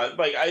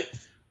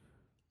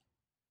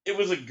it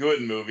was a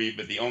good movie,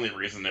 but the only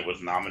reason it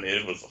was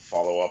nominated was the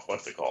follow-up.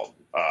 What's it called?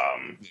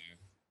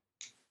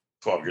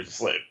 12 Years a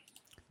Slave.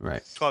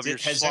 Right. 12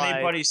 years Has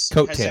Slide.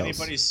 Coattails.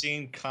 anybody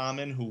seen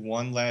Common, who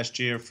won last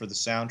year for the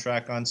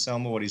soundtrack on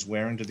Selma, what he's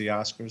wearing to the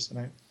Oscars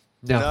tonight?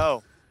 No.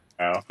 No.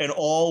 Oh. An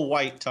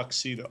all-white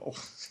tuxedo.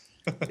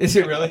 Is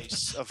it really?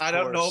 Of I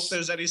don't know course. if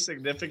there's any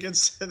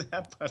significance to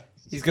that, but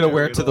He's going to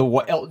wear it to the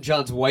wear Elton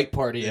John's white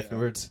party Yeah.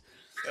 afterwards.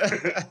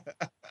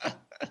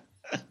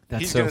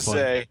 That's He's so going to funny.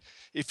 say,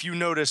 if you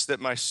notice that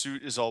my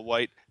suit is all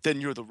white, then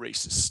you're the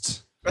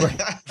racist.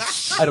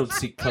 I don't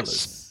see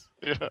colors.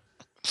 Yeah.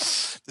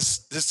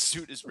 This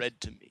suit is red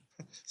to me.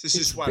 This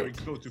is why we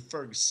go to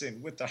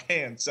Ferguson with our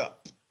hands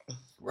up.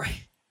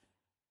 Right.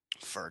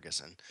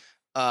 Ferguson.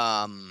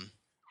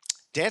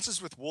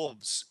 Dances with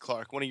Wolves,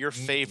 Clark, one of your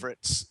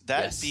favorites.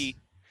 That Yes. beat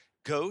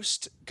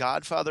Ghost,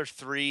 Godfather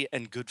 3,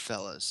 and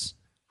Goodfellas.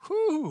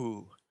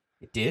 Whoo!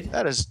 It did?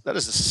 That is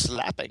a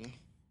slapping.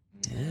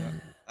 Yeah.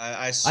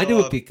 I saw, I knew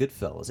it beat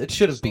Goodfellas. It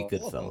should have beat saw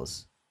all of them.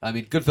 Goodfellas. I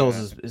mean,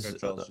 Goodfellas Yeah, is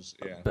Goodfellas was-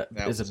 yeah, but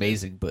that is was it.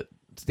 amazing, but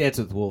Dance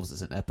with Wolves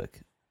is an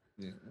epic.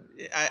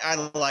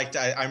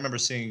 I remember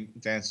seeing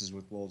Dances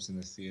with Wolves in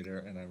the theater,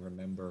 and I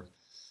remember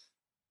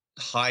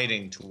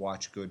hiding to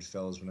watch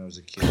Goodfellas when I was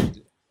a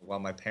kid. While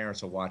my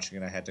parents were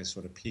watching it, I had to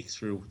sort of peek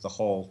through the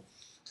hole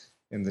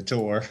in the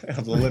door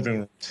of the living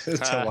room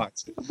to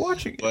watch it. I'm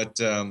watching it. But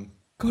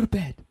go to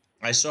bed.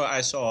 I saw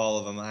all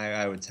of them.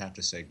 I would have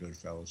to say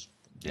Goodfellas.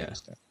 Yeah.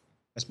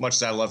 As much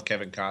as I love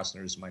Kevin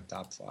Costner, is my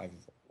top 5 of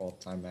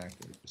all-time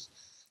actors.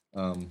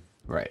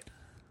 Right.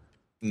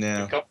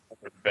 No. A couple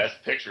of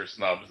best picture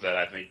snubs that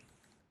I think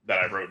that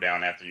I wrote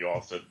down after you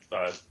all said,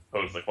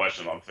 posed the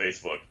question on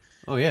Facebook.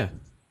 Oh yeah.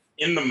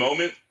 In the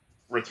moment,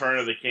 Return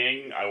of the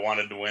King, I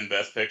wanted to win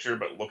Best Picture,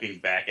 but looking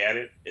back at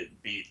it, it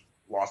beat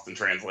Lost in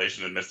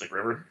Translation and Mystic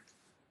River.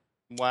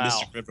 Wow.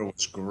 Mystic River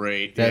was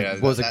great.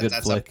 That was a good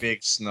that's flick. That's a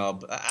big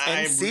snub.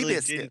 I And really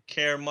Seabiscuit. didn't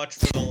care much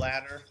for the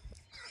latter.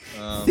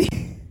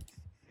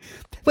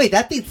 Wait,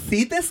 that beats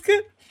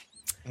Seabiscuit?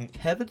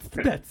 Heavens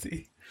to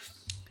Betsy.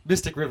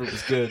 Mystic River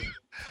was good.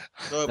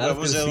 So, That what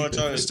was the other one? was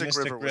Mystic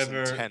Mystic River, River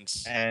was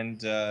intense.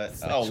 and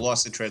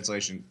Lost in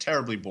Translation.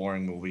 Terribly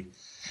boring movie.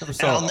 Never And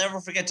saw I'll it. never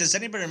forget. Does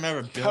anybody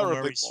remember Bill Terribly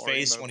Murray's boring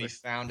face when he movie.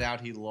 found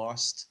out he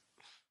lost?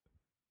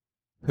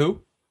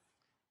 Who?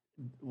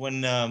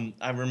 When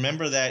I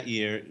remember that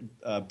year,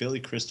 Billy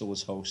Crystal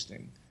was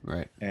hosting,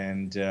 Right.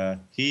 and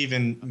he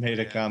even made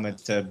a comment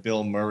to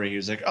Bill Murray. He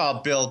was like, "Oh,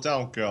 Bill,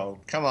 don't go.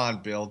 Come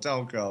on, Bill,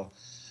 don't go."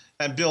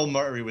 And Bill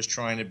Murray was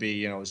trying to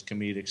be, his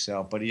comedic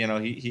self, but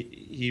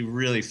he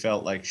really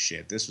felt like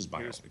shit. This was my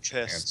He only was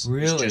chance. pissed.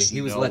 There's Really? just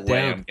He was no let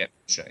way down. I'm getting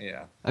shot.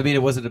 Yeah. I mean,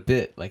 it wasn't a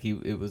bit. Like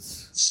it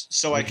was.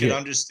 So I could Legit.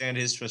 understand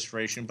his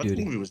frustration, but Duty.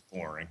 the movie was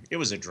boring. It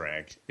was a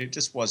drag. It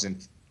just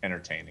wasn't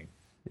entertaining.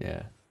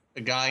 Yeah.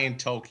 A guy in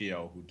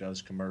Tokyo who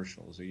does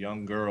commercials, a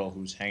young girl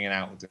who's hanging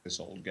out with this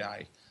old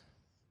guy.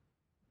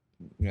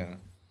 Yeah.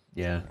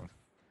 Yeah.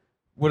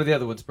 What are the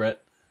other ones,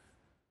 Brett?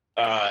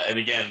 And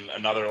again,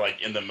 another,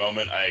 in the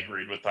moment, I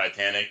agreed with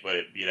Titanic, but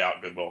it beat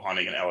out Good Will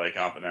Hunting and LA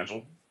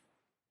Confidential.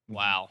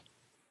 Wow.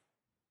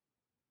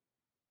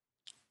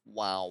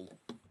 Wow.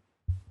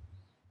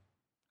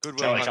 Good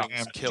Will LA Hunting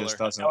is Confidential killer. just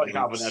doesn't LA lose.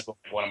 Confidential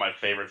is one of my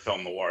favorite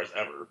film noirs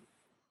ever.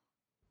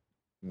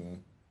 Yeah.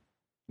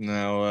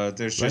 No,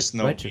 there's just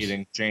no Righteous.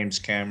 beating James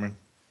Cameron.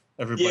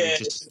 Everybody Yeah,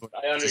 just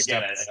I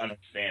understand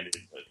it,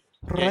 but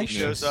Yeah, Right. he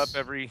shows up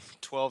every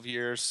 12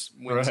 years,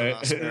 wins an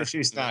Oscar. right.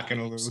 She's not going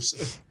to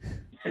lose.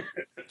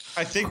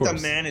 I think Of the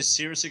course. man is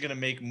seriously going to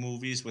make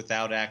movies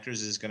without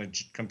actors. Is going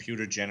to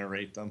computer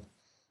generate them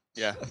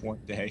Yeah. one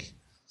day.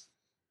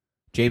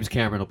 James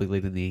Cameron will be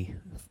leading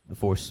the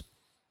force.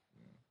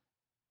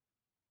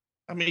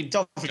 I mean,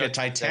 don't forget,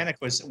 Judge- Titanic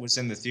was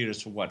in the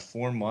theaters for what,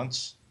 4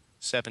 months?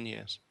 7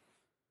 years.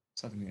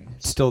 7 years.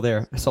 It's still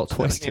there. I saw it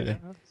twice today.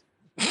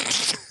 Yeah.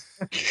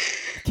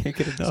 Can't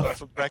get enough.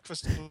 For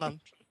breakfast and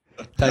lunch.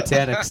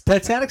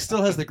 Titanic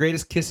still has the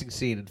greatest kissing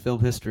scene in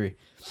film history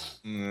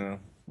Yeah.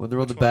 when they're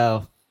on the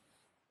bow.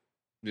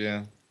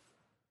 Yeah.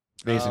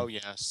 Amazing. Oh,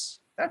 yes.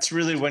 That's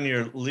really when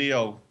your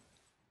Leo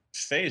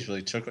phase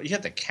really took. You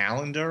had the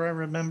calendar, I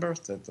remember.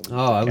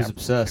 Oh, I was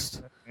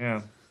obsessed.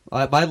 Yeah.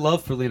 My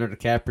love for Leonardo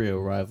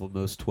DiCaprio rivaled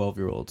most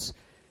 12-year-olds.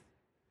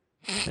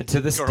 And to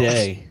this Girls.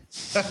 day,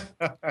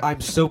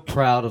 I'm so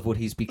proud of what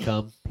he's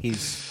become.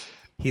 He's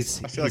I feel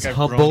he's like I've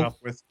humble. grown up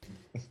with.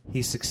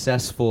 He's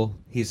successful.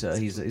 He's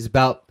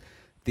about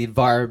the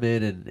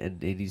environment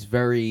and he's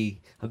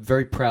very. I'm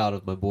very proud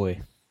of my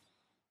boy.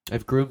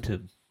 I've groomed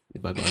him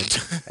in my mind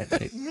at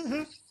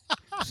night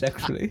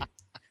sexually.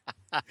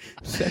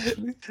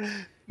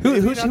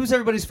 Who's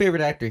everybody's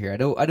favorite actor here? I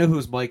know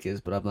who's Mike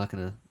is, but I'm not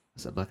gonna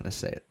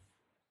say it.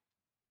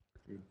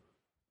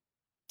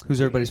 Who's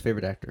everybody's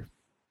favorite actor?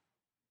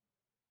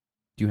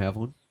 Do you have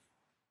one?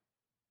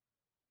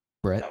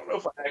 I Brett? don't know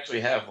if I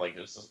actually have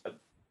just a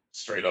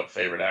straight up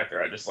favorite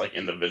actor. I just like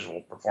individual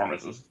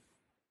performances.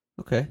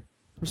 Okay.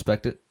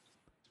 Respect it.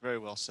 Very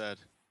well said.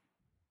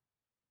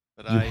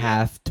 But You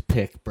have to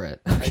pick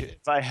Brett.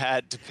 if I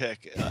had to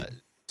pick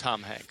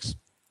Tom Hanks,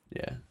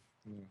 Yeah.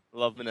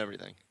 love him and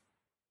everything.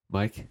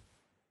 Mike?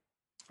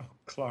 Oh,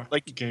 Clark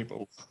Like-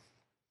 Gable.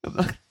 I'm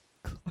not...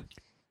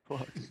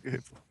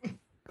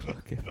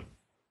 Okay.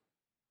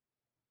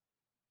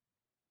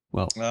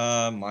 Well,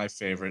 My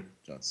favorite.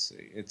 Let's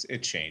see.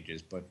 It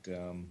changes, but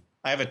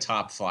I have a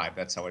top 5.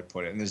 That's how I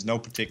put it, and there's no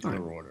particular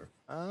order.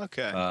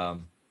 Okay.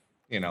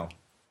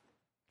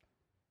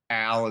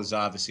 Al is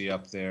obviously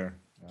up there.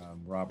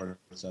 Robert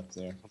is up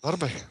there. What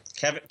about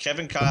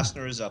Kevin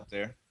Costner is up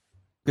there.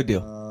 good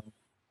deal.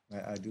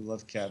 I do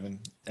love Kevin,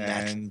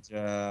 and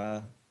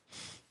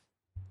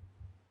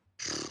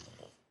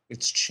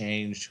it's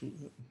changed.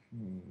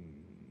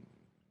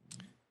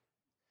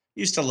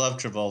 Used to love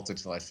Travolta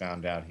until I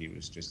found out he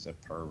was just a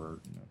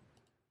pervert.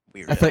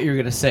 weird? I thought you were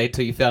going to say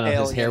till you found out his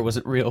Alien. hair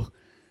wasn't real.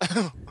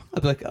 I'd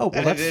be like, oh, well,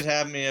 And it that's did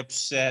have me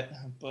upset,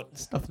 but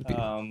it's nothing to be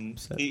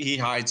upset. he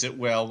hides it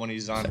well when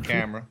he's on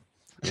camera.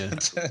 Yeah.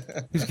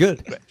 He's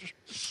good.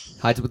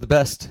 Hides it with the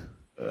best.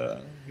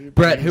 He Brett,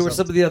 brings who were up-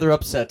 some of the other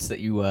upsets that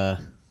you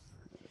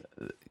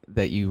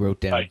that you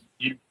wrote down?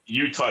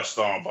 You touched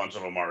on a bunch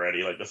of them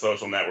already, like the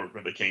Social Network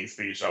with the King's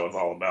Speech. I was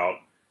all about.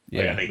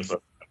 Like, Yeah. I think the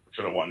Social Network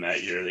should have won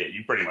that year.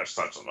 You pretty much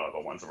touched on the other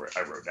ones that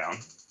I wrote down.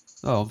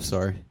 Oh, I'm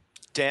sorry.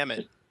 Damn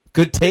it.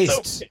 Good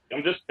taste. So,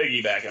 I'm just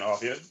piggybacking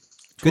off you.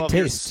 Good 12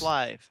 Years taste. a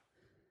Slave.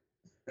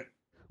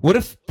 What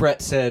if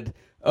Brett said,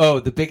 "Oh,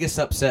 the biggest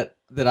upset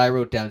that I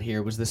wrote down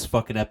here was this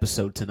fucking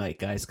episode tonight,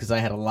 guys, because I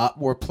had a lot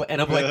more play,"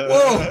 and I'm like,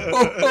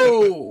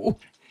 "Whoa,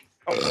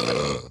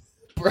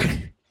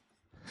 Brett."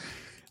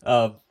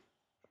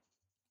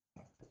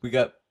 We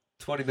got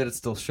 20 minutes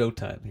till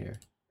showtime here.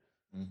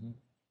 Mm-hmm.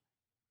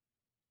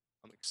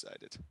 I'm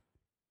excited.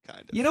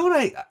 Kind of. You know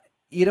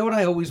what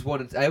I always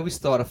wanted. I always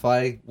thought if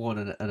I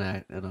won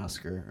an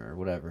Oscar or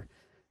whatever,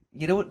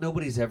 you know what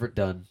nobody's ever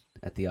done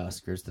at the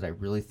Oscars that I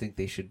really think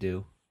they should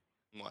do.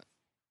 What?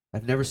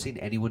 I've never seen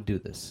anyone do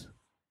this.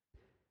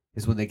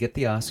 Is when they get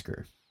the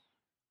Oscar,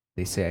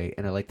 they say,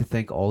 "And I'd like to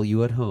thank all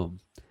you at home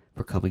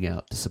for coming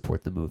out to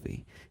support the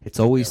movie." It's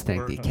always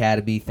thank the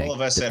Academy, thank All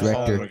of us the at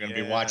director. home are going to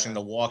be watching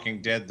The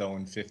Walking Dead, though,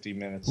 in 50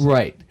 minutes.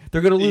 Right.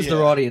 They're going to lose their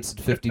Yeah. audience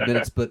in 50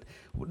 minutes, but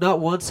not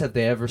once have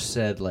they ever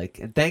said, like,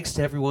 and thanks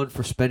to everyone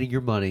for spending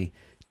your money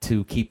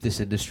to keep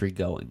this industry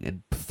going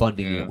and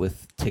funding Yeah. it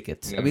with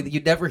tickets. Yeah. I mean, you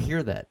never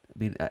hear that. I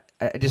mean,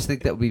 I just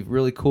think that would be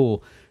really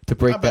cool to How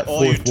break about that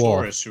all you fourth wall.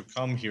 tourists who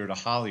come here to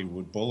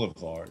Hollywood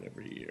Boulevard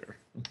every year?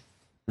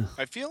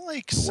 I feel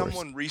like The worst.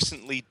 someone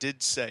recently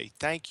did say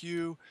thank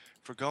you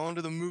for going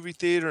to the movie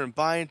theater and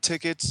buying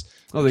tickets,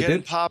 Oh, they getting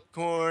did?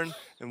 popcorn,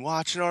 and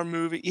watching our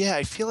movie. Yeah,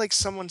 I feel like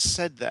someone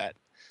said that.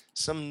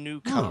 Some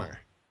newcomer.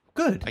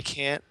 Good. I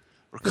can't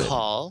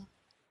recall.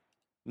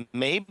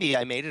 Maybe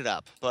I made it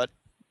up, but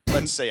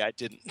let's say I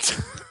didn't.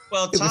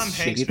 Well, It was Tom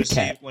Shady Hanks the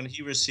Cat. when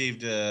he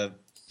received,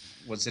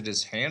 was it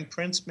his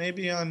handprints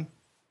maybe on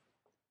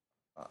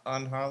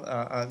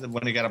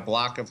when he got a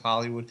block of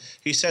Hollywood?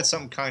 He said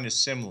something kind of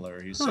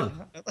similar. He said,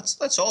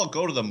 "Let's all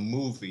go to the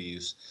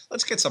movies.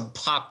 Let's get some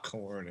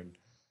popcorn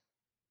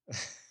and."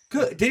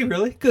 Good. Did he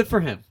really? Good for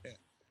him.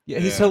 Yeah,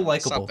 he's so Yeah,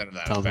 likable, something to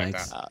that Tom effect.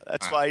 Hanks.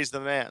 That's why he's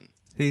the man.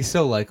 He's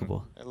so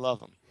likable. I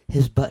love him.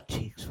 His butt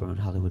cheeks were on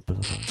Hollywood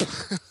Boulevard.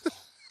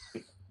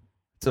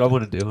 That's what I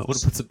want to do. I want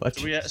to put some butt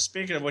cheeks.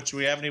 Speaking of which, do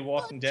we have any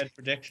Walking Dead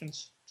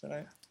predictions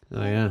tonight?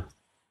 Oh, yeah.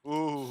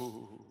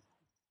 Ooh.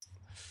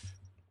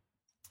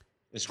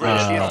 It's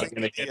British Uh, probably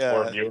going to get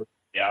more viewers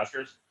than the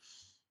Oscars.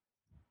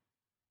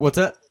 What's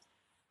that?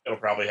 It'll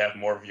probably have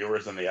more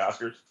viewers than the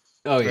Oscars.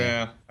 Oh,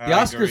 yeah. I The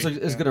Oscars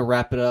agree. is going to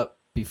wrap it up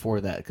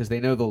before that because they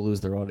know they'll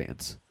lose their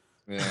audience.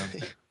 Yeah.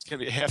 It's going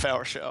to be a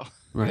half-hour show.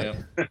 Right.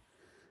 Yeah.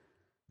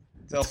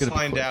 They'll It's gonna be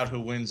find quick. out who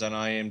wins on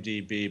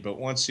IMDb, but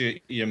once you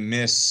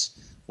miss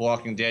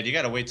Walking Dead, you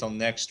got to wait till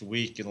next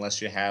week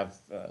unless you have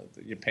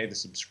you pay the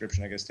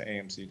subscription, I guess, to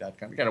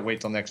AMC.com. You got to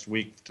wait till next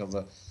week till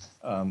the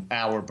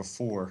hour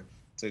before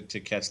to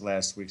catch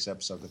last week's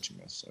episode that you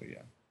missed. So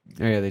yeah,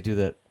 Oh, yeah, they do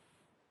that.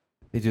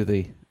 They do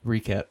the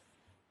recap.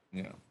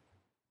 yeah.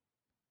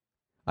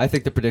 I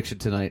think the prediction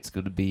tonight's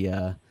going to be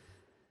they're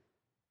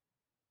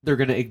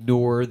going to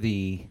ignore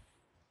the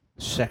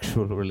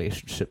sexual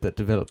relationship that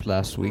developed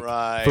last week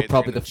Right. for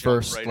probably they're the gonna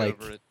jump first right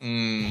like over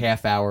it.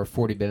 half hour,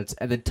 40 minutes,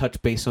 and then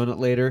touch base on it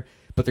later.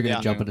 But they're going to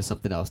Yeah. jump into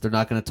something else. They're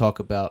not going to talk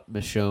about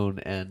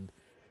Michonne and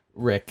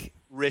Rick.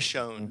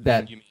 Rishon,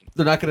 That you mean.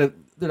 they're not going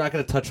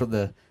to touch on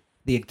the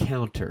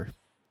encounter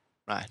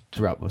Right.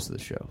 throughout most of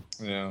the show.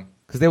 Yeah.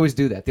 Because they always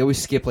do that. They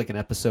always skip like an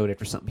episode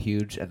after something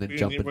huge and then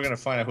jump We're into going to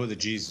find out who the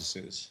Jesus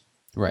is.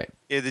 right.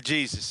 Yeah, the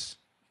Jesus.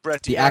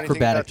 Brett, do The you know anything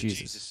acrobatic about the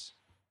Jesus.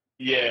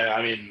 Yeah,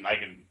 I mean, I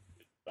can.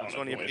 I He's don't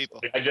one know of your who he is.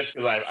 people. Just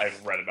because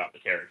I've read about the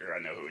character, I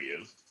know who he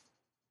is.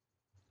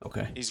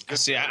 Okay. He's good.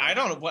 See, I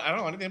don't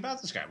know anything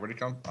about this guy. Where did he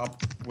come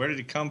up? Where did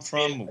he come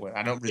from?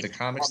 I don't read the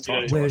comics.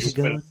 Where's he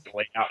going?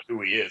 Lay out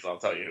who he is. I'll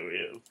tell you who he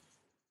is.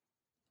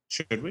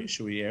 Should we?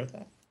 Should we air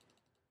that?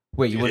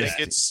 Wait, you You want think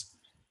it's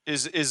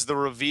is the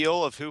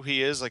reveal of who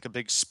he is like a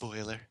big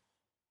spoiler?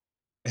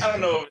 I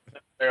don't know if it's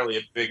necessarily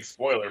a big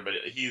spoiler, but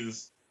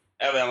he's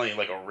evidently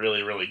like a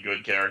really, really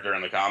good character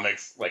in the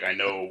comics. Like I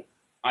know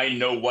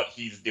what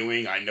he's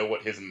doing. I know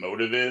what his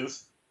motive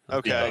is because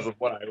Okay. of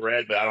what I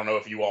read, but I don't know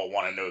if you all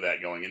want to know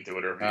that going into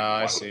it or. If you I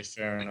want see.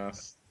 Fair enough.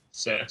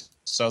 So, Yeah.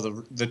 so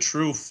the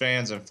true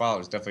fans and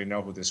followers definitely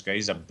know who this guy.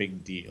 He's a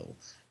big deal,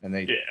 and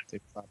they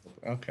probably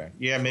probably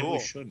yeah. Maybe we Cool.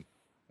 shouldn't.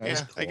 That is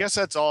Yeah, I cool. guess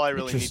that's all I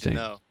really need to Interesting.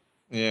 know.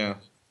 Yeah,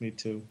 me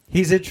too.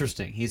 He's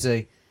interesting. He's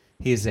a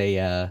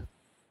An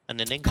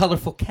enigma.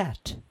 colorful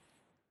cat.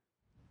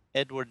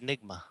 Edward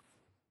Nigma.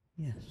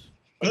 Yes.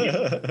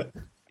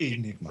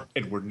 Enigma.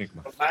 Edward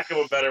Enigma. For lack of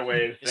a better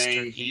way of Mr.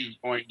 saying, E.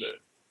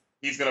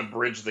 he's going to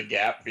bridge the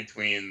gap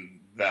between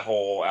the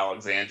whole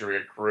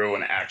Alexandria crew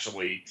and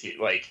actually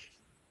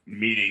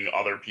meeting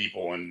other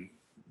people and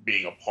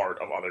being a part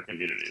of other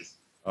communities.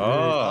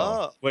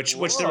 Oh, which they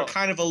were whoa.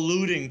 kind of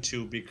alluding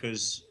to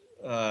because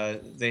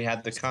they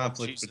had the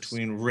conflict Jesus.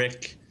 between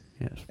Rick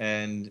Yes.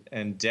 and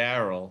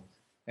Daryl,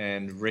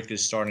 and Rick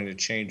is starting to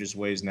change his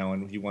ways now,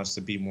 and he wants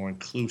to be more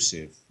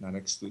inclusive, not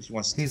exclusive. He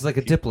wants. He's like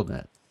a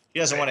diplomat. He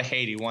doesn't want to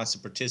hate. He wants to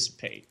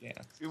participate. Yeah.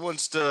 He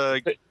wants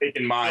to Take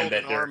in mind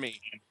build that an army.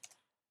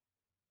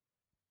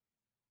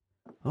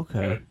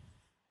 Okay.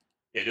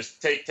 Yeah,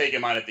 just take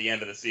in mind at the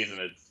end of the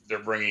season, they're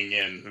bringing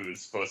in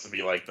who's supposed to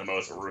be like the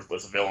most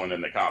ruthless villain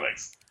in the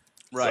comics.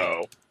 Right.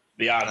 So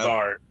the odds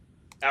are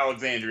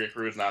Alexandria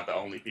Crew is not the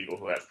only people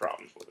who has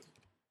problems with it.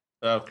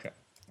 Okay.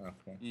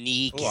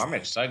 Neek. Oh, I'm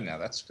excited now.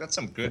 That's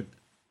some good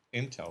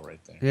intel right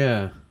there.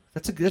 Yeah,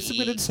 that's a good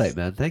insight,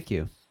 man. Thank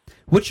you.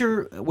 What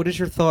is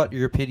your thought,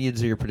 your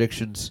opinions, or your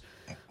predictions,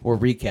 or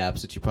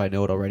recaps that you probably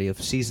know it already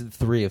of season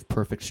 3 of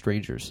Perfect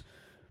Strangers?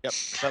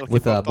 Yep.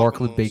 With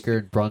Markland Baker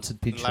and Bronson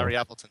Pinchot. And Larry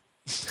Appleton.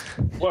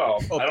 Well,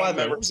 Oh, I don't by the way,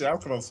 remember. what was the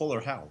outcome of Fuller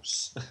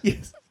House?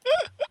 Yes.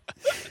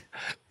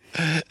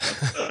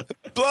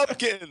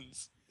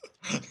 Blumpkins.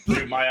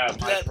 Dude, my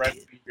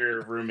freshman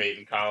year roommate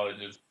in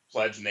college's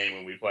pledge name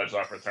when we pledged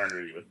our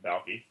fraternity was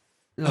Balky.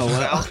 Oh,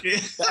 wow.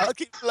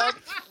 Balky Blump.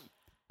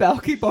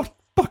 Balky It was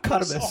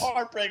Barconomus. so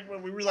heartbreaking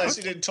when we realized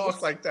he didn't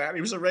talk like that.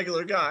 He was a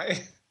regular guy.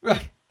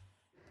 Right.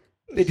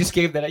 They just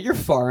gave that. You're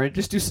foreign.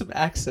 Just do some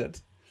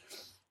accent.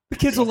 The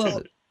kids will love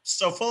it.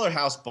 So Fuller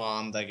House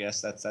bombed. I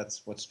guess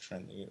that's what's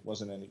trending. It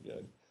wasn't any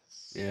good.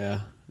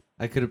 Yeah,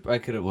 I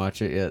couldn't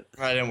watch it yet.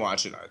 I didn't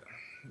watch it either.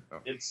 No.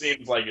 It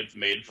seems like it's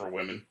made for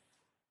women.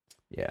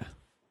 Yeah.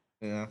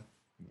 Yeah.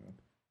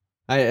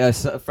 A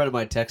friend of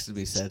mine texted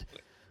me, said,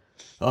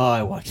 "Oh,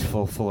 I watched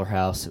Fuller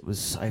House.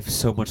 I have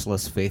so much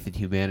less faith in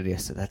humanity." I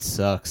said, "That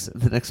sucks."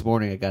 And the next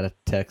morning, I got a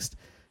text.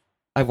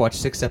 I've watched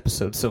 6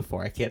 episodes so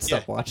far. I can't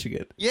stop watching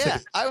it. Yeah,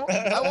 I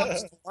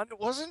watched one. It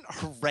wasn't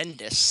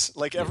horrendous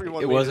like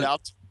everyone made wasn't. it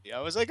out to be. I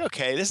was like,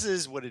 okay, this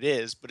is what it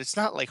is, but it's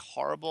not like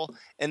horrible.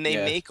 And they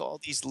make all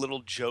these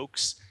little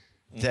jokes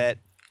that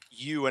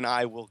you and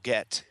I will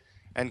get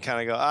and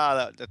kind of go,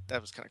 that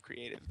was kind of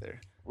creative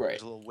there. Right.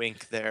 There's a little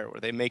wink there where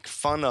they make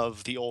fun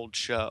of the old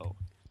show.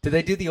 Do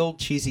they do the old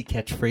cheesy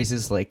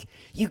catchphrases like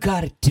 "You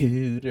got it,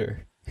 dude"?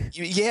 Or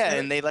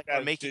And they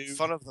are making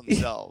fun of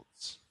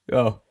themselves.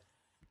 oh,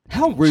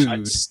 how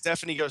rude!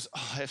 Stephanie goes,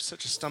 "Oh, I have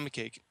such a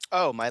stomachache.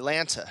 Oh, my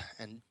Lanta,"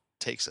 and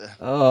takes a.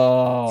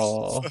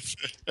 Oh,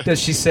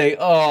 does she say,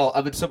 "Oh,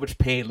 I'm in so much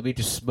pain. Let me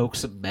just smoke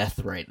some meth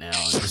right now"?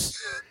 Is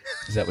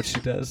that what she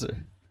does? Or...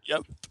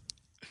 Yep.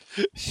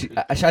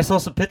 I saw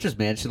some pictures,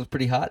 man. She looked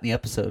pretty hot in the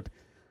episode.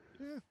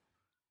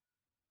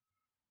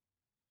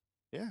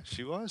 Yeah,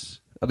 she was.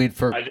 I mean,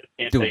 for I just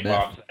can't doing take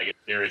meth. Bob Saget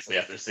seriously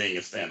after seeing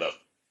his stand up.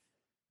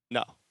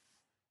 No,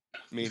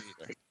 me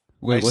neither.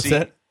 Wait, what's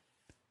that?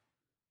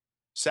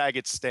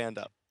 Saget's stand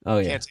up. Oh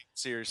yeah, Can't take it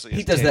seriously.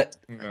 he does that.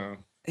 No.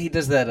 He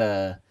does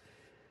that.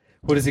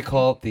 What does he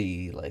call it?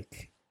 The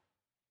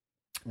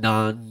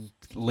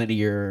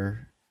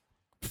non-linear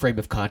frame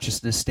of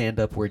consciousness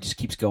stand-up, where he just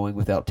keeps going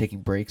without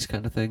taking breaks,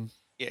 kind of thing.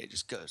 Yeah, he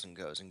just goes and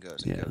goes and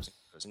goes and Yeah. goes and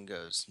goes and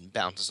goes and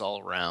bounces all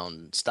around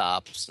and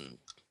stops and.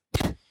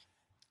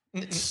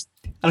 It's,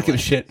 I don't give a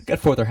shit. Got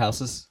 4 other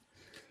houses.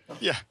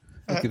 yeah.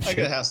 I don't give a I shit.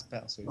 got a house in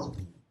Palisades.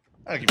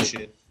 I don't give a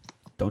shit.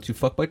 Don't you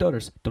fuck my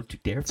daughters. Don't you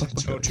dare fuck my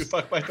Don't daughters. you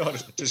fuck my daughter.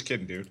 Just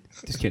kidding, dude.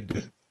 Just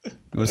kidding. You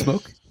want to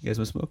smoke? You guys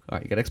want to smoke? All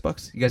right, you got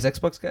Xbox? You guys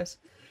Xbox guys?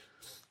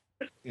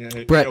 Yeah,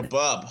 Brett. You know,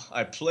 Bob,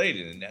 I played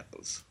in an ep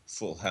of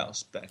Full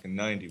House back in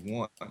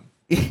 '91.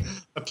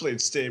 I played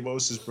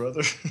Stamos'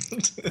 brother.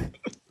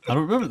 I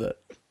don't remember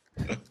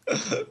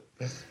that.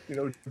 You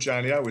know,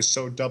 Johnny, I was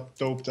so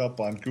doped up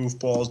on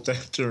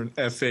goofballs during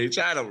FH.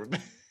 I don't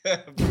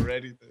remember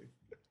anything.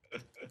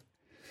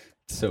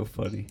 It's so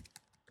funny.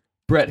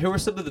 Brett, who were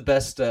some of the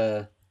best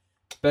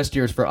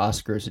years for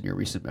Oscars in your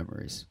recent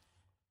memories?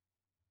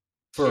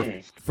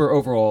 For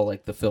overall,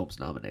 like the films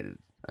nominated.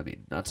 I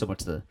mean, not so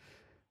much the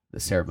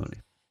ceremony.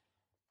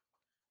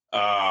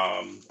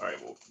 All right.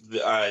 Well,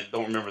 I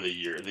don't remember the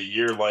year. The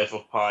year Life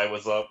of Pi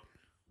was up.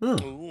 Oh,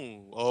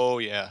 Ooh, oh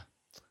yeah.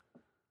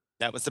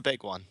 That was the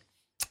big one.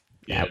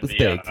 Yeah, That was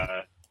big.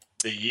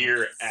 The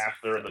year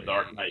after The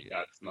Dark Knight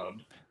got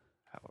snubbed.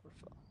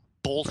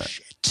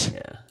 Bullshit.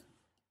 yeah.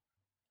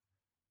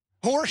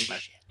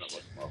 Horseshit.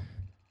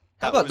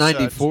 How about That was,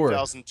 94?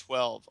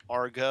 2012.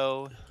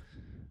 Argo,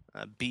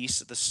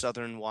 Beast of the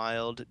Southern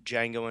Wild,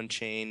 Django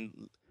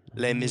Unchained,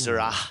 Les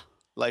Miserables,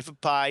 Life of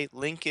Pi,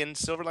 Lincoln,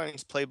 Silver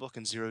Linings Playbook,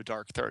 and Zero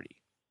Dark 30.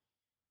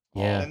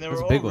 Yeah, And they that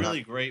was were a big all one.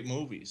 really great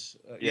movies.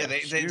 Yeah,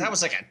 that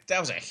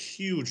was a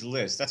huge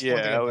list. That's Yeah,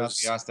 one thing that about was-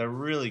 the Oscars. They're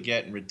really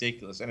getting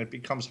ridiculous, and it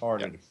becomes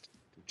harder to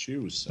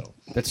choose. So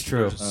That's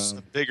true. It's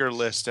a bigger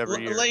list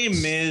every year. Les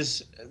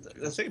Mis.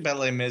 The thing about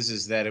Les Mis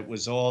is that it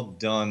was all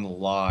done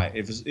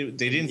live. They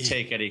didn't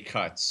take any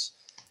cuts,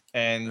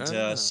 and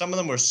some of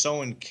them were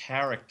so in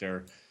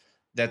character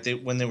that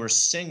when they were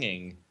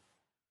singing,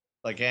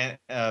 like Anne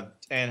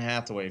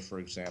Hathaway, for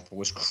example,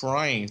 was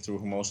crying through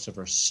most of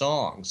her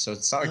songs. So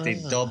it's not like they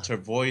dubbed her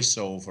voice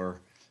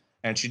over,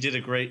 and she did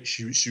a great.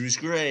 She was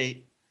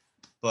great,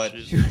 but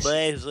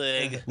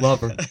Amazing.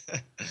 Love her.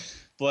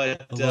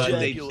 but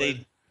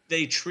Genuine.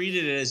 they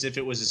treated it as if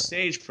it was a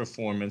stage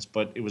performance,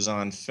 but it was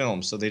on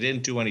film, so they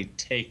didn't do any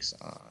takes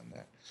on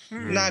that.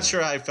 Not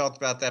sure how I felt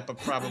about that, but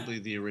probably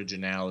the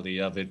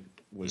originality of it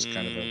was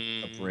kind of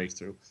a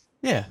breakthrough.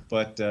 Yeah.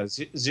 But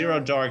Zero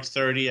Dark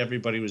 30,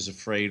 everybody was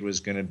afraid was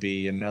going to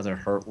be another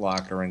Hurt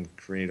Locker and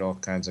create all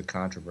kinds of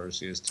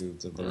controversy as to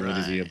the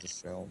validity of the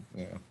film.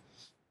 Yeah.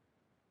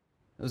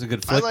 It was a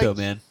good flick, though,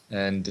 man.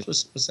 And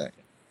what's that?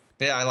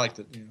 Yeah, I liked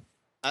it. Yeah.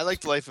 I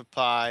liked Life of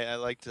Pi. I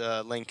liked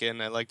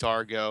Lincoln. I liked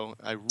Argo.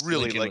 I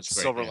really Lincoln liked was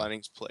great, Silver yeah.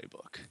 Linings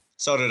Playbook.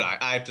 So did I.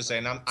 I have to say,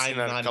 and I'm Seen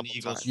that a not an couple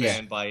Eagles times.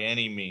 fan by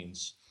any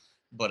means,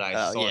 but I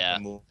thought yeah.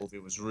 the movie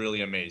was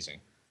really amazing.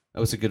 That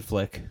was a good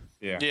flick.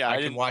 Yeah, Yeah, I I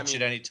can didn't- watch I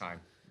mean- it anytime.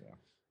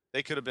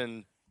 They could have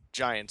been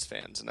Giants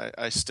fans, and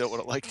I still would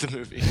have liked the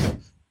movie.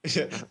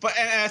 But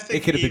and I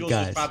think could the have been Eagles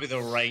was guys. probably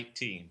the right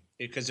team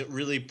because it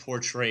really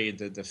portrayed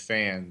the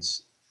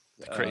fans.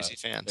 The crazy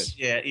fans.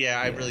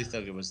 Yeah, I really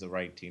think it was the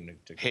right team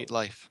to Hate go.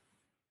 life.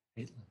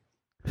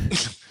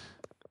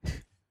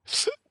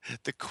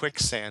 The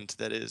quicksand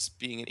that is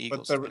being an But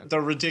Eagles the, fan. the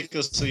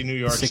ridiculously New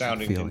York Sick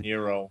sounding De feeling.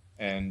 Niro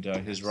and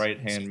his right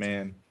hand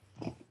man.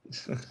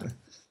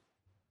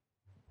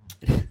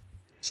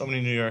 So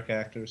many New York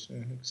actors,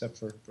 except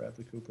for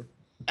Bradley Cooper.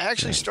 I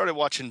actually started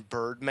watching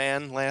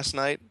Birdman last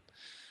night,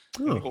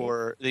 Oh.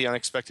 or The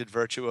Unexpected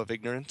Virtue of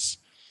Ignorance.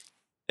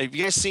 Have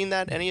you guys seen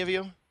that? Any of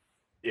you?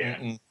 Yeah.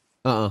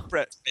 Mm-mm.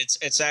 Brett,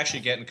 It's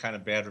actually getting kind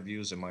of bad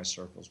reviews in my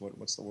circles.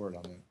 What's the word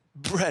on that?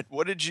 Brett,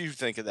 what did you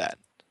think of that?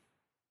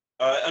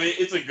 I mean,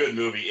 it's a good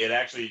movie. It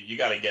actually, you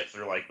got to get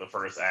through like the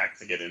first act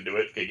to get into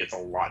it. It gets a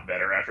lot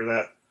better after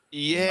that.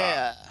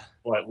 Yeah.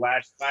 But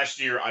last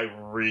year, I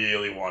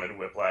really wanted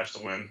Whiplash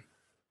to win.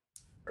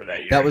 Or that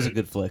year. That was a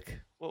good flick.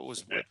 What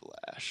was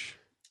Whiplash?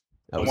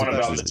 That The was one a good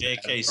about That was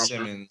flick. J.K.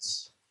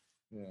 Simmons.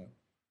 Yeah,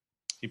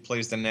 he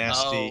plays the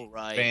nasty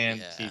right, band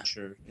yeah.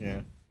 teacher.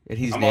 Yeah, And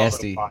he's I'm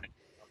nasty. Also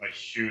I'm a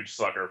huge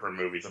sucker for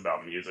movies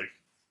about music.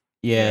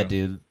 Yeah, Yeah.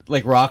 dude.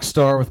 Like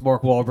Rockstar with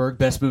Mark Wahlberg,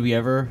 best movie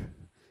ever.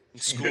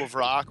 School of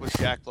Rock with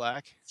Jack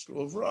Black.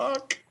 School of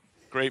Rock.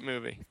 Great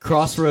movie.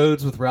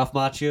 Crossroads with Ralph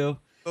Macchio.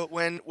 But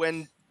when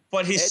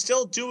But he's Ed-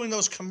 still doing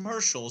those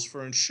commercials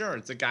for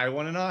insurance. The guy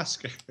won an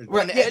Oscar.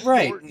 When yeah, Ed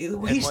right. Norton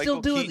and He's still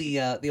Michael doing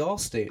Keaton- the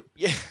Allstate.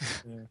 Yeah.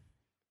 Yeah.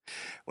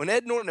 When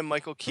Ed Norton and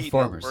Michael Keaton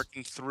farmers. are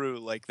working through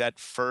like that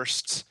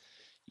first,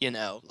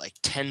 like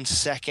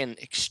 10-second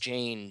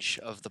exchange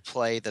of the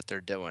play that they're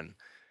doing.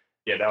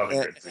 Yeah, that was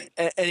a good scene.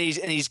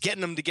 And he's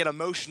getting them to get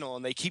emotional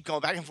and they keep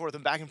going back and forth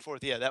and back and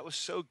forth. Yeah, that was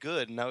so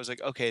good. And I was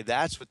like, okay,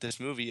 that's what this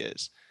movie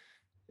is.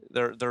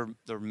 They're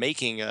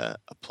making a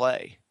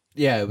play.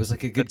 Yeah, it was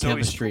like a good That's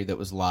always- chemistry that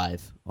was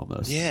live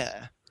almost.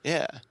 Yeah.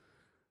 Yeah.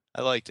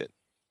 I liked it.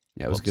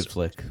 Yeah, it was a good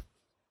flick.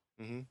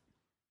 Hmm.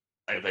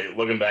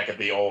 Looking back at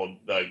the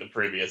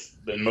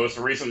most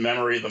recent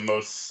memory, the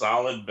most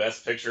solid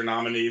Best Picture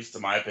nominees, to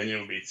my opinion,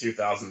 would be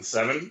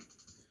 2007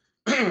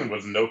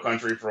 with No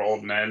Country for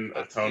Old Men,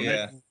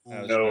 Atonement.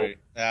 Yeah, No.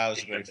 that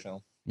was a great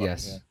film.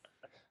 Yes. Yeah.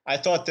 I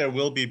thought There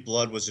Will Be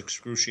Blood was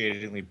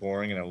excruciatingly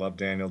boring, and I love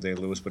Daniel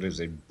Day-Lewis, but it was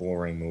a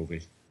boring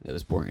movie. It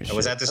was boring as shit.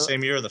 Was that the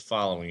same year or the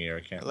following year?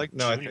 I can't. I like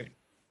no, I Junior. think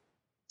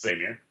Same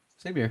year.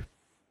 Same year.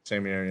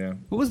 same year. Yeah.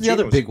 Who was the Juno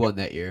other was big good. one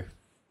that year?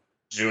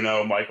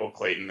 Juno, Michael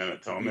Clayton, and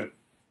Atonement.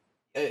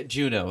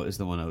 Juno is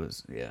the one I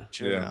was. Yeah.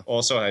 Yeah.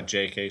 Also had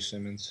J.K.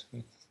 Simmons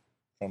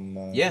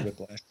from Yeah.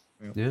 Whiplash.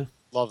 Yeah.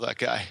 Love that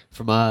guy.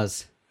 From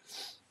Oz.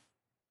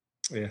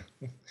 Yeah.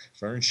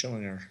 Vern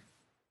Schillinger.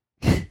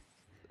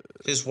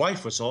 His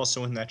wife was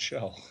also in that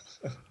show.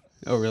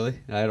 Oh, really?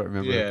 I don't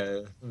remember.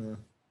 Yeah.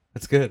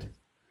 That's good.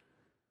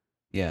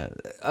 Yeah.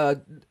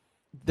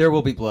 There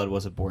Will Be Blood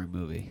was a boring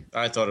movie.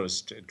 I thought it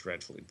was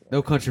dreadfully boring.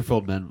 No Country for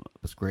Old Men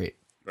was great.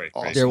 Great.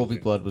 Oh, great There Will Be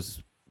movie. Blood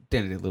was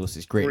Danny Day-Lewis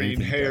is great. in Green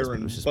anything he does, hair but it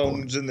and was just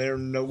bones in their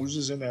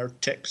noses in our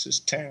Texas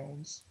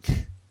towns.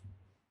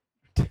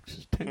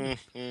 boring.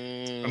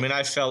 Mhm. I mean,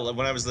 I felt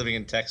when I was living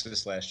in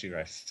Texas last year,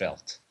 I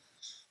felt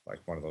like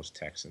one of those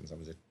Texans. I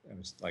was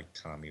like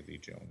Tommy Lee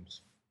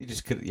Jones. You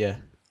just could, yeah.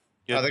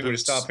 Good I think we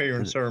boots. stop here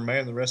and Sir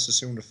Man. The rest is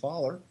soon to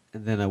follow.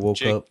 And then I woke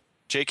Jake- up.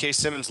 J.K.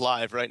 Simmons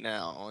live right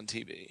now on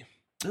TV.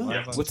 Oh,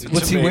 Yeah. what's It's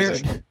what's he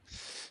amazing. wearing?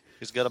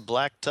 He's got a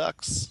black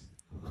tux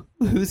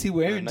Who's he and a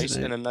wearing nice,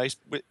 tonight?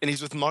 and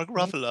he's with Mark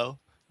Ruffalo.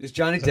 Is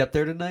Johnny Depp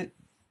there tonight?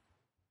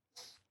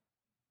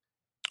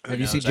 Who Have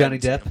you knows? seen I Johnny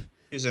haven't Depp?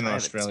 He's in I haven't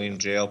Australian seen him.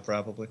 jail,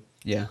 probably.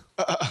 Yeah.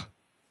 seen him.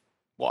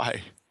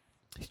 Why?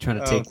 He's trying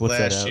to take what's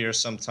that last out. year,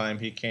 sometime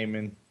he came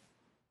in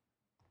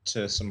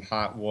to some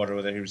hot water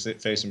where he was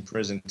facing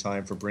prison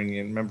time for bringing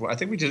in. Remember, I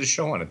think we did a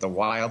show on it. The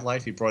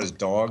wildlife. He brought his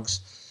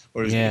dogs,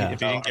 or Yeah. if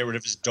he didn't get rid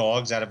of his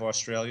dogs out of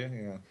Australia.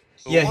 Yeah.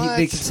 Yeah,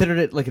 they What? considered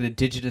it like an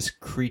indigenous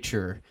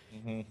creature,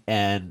 Mhm.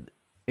 and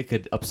it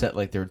could upset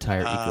like their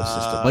entire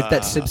ecosystem. Like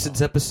that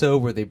Simpsons episode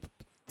where they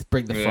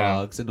bring the Yeah,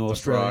 frogs into the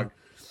Australia. frog.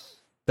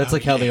 That's Oh,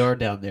 like how they yeah. are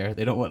down there.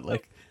 They don't want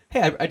like,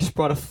 hey, I just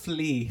brought a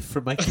flea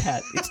from my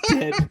cat. It's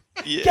dead.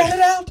 Yeah. Get it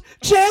out!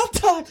 Jail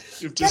time!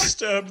 You've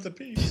disturbed the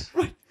peace.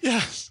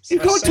 Yes. You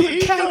go to The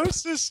a camp.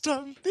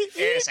 ecosystem. The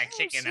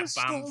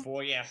ecosystem.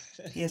 for you.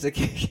 He has a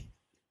kick.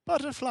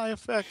 Butterfly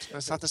effect.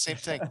 That's not the same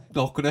thing.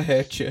 Not gonna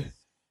hurt you.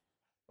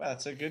 Wow,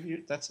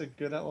 that's a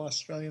good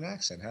Australian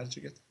accent. How did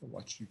you get that? I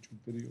watch YouTube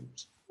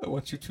videos. I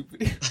watch YouTube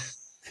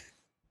videos.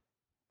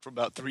 for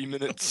about 3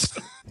 minutes.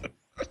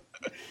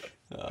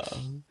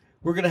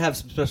 We're going to have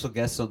some special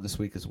guests on this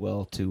week as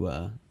well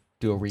to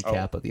do a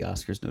recap of the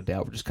Oscars, no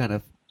doubt. We're just kind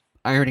of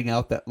ironing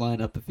out that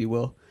lineup, if you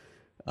will.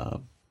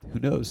 Who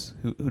knows?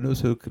 Who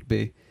knows who it could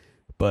be?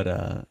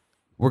 But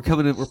we're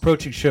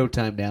approaching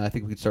showtime now. I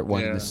think we can start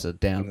winding this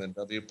down. The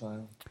W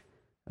pile.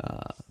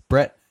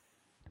 Brett.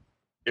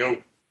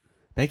 Yo.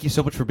 Thank you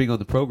so much for being on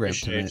the program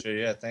Appreciate tonight.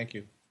 you. Yeah, thank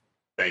you.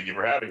 Thank you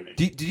for having me.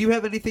 Do you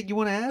have anything you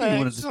want to add? Or you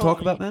want to just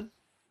talk about, man?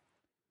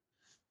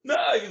 No,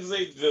 I can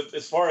say that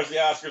as far as the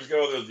Oscars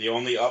go, the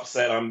only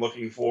upset I'm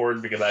looking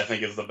forward because I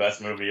think is the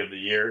best movie of the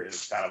year.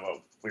 It's kind of a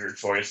weird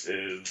choice.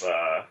 Is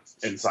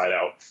Inside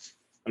Out,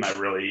 and I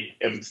really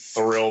am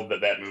thrilled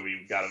that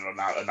movie got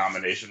a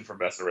nomination for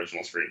Best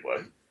Original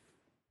Screenplay.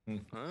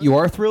 You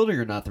are thrilled, or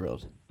you're not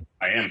thrilled?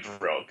 I am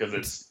thrilled because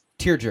it's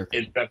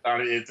tearjerker.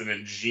 It's an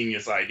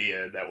ingenious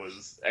idea that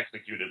was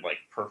executed like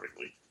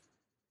perfectly.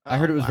 I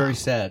heard it was very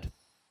sad.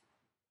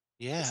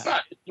 Yeah,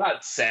 it's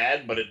not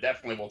sad, but it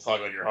definitely will tug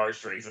on your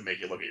heartstrings and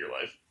make you look at your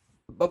life.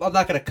 But I'm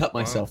not going to cut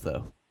myself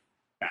though.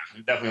 Nah,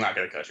 you're definitely not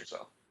going to cut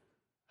yourself.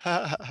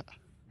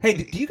 Hey,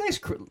 do you guys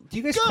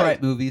cry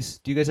at movies?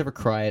 Do you guys ever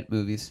cry at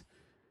movies?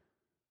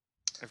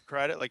 I've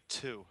cried at like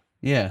 2.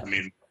 Yeah. I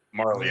mean,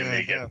 Marley and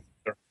me get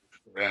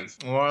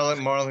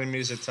Marley and me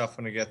is a tough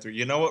one to get through.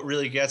 You know what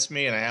really gets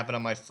me, and I have it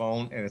on my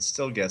phone, and it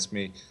still gets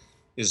me,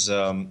 is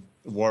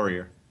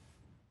Warrior.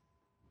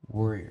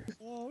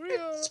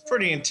 It's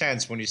pretty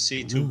intense when you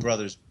see two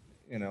brothers,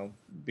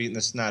 beating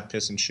the snot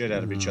pissing shit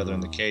out of each other in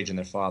the cage, and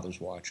their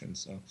father's watching.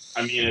 So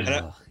I mean,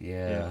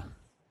 yeah.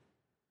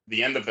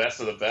 The end of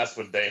Best of the Best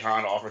when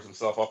Daehan offers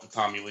himself up to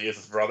Tommy Lee as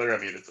his brother. I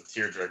mean, it's a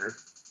tearjerker.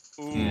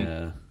 Ooh.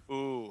 Yeah.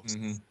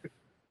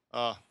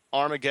 Ooh.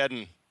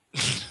 Armageddon.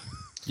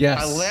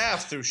 Yes. I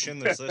laughed through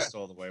Schindler's List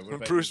all the way. When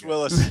Bruce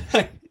Willis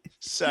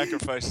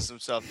sacrifices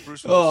himself.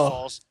 Bruce Willis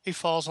falls. He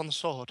falls on the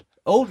sword.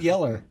 Old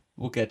Yeller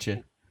will get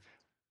you.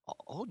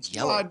 Old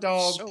Yeller.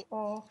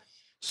 Dog.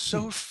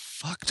 So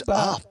fucked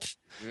up.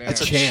 Yeah.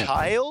 That's a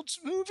child's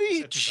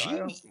movie? The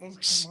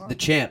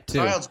Champ, too.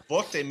 Child's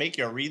book, they make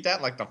you read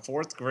that like the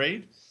 4th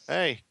grade?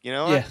 Hey, you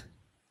know what? Yeah.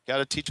 Got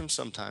to teach them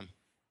sometime.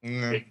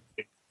 Big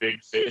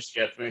Fish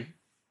gets me.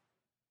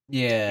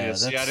 Yeah.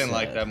 See, I didn't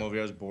like that movie.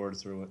 I was bored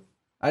through it.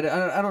 I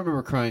don't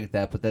remember crying at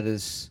that, but that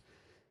is...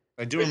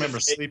 I do remember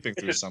sleeping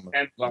through some of it.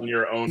 It depends on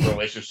your own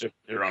relationship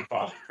with your own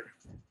father.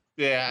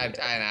 Yeah,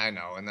 I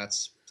know, and that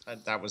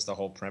was the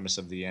whole premise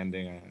of the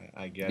ending.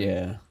 I get it.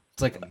 Yeah.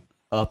 It's like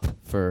Up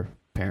for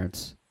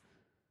parents.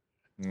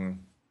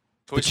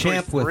 Toy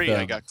Story 3,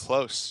 I got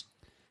close.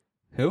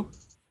 Who?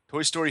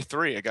 Toy Story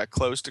 3, I got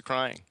close to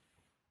crying.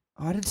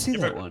 Oh, I didn't see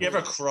that one. You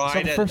ever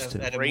cried at a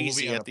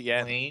Crazy movie at the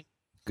end?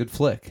 Good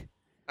flick.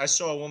 I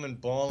saw a woman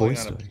bawling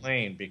on a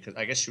plane because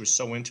I guess she was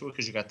so into it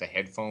because you got the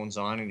headphones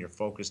on and you're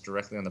focused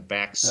directly on the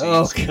back seat.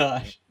 Oh,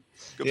 gosh.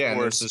 Yeah, and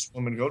there's this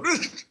woman go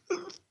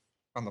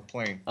on the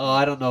plane. Oh,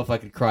 I don't know if I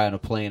could cry on a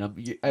plane.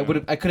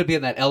 I couldn't be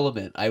in that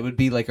element. I would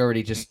be like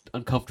already just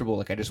uncomfortable.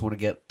 Like I just want to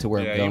get to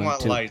where I'm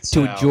going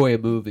to enjoy a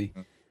movie.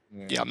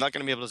 Yeah, I'm not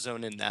going to be able to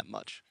zone in that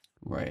much.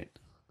 Right.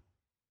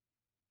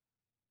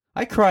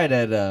 I cried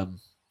at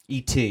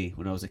E.T.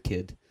 when I was a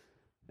kid.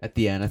 At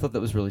the end, I thought that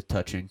was really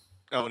touching.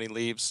 Oh, when he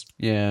leaves.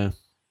 Yeah.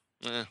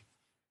 I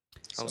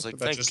was like,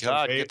 thank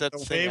God, get that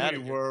thing out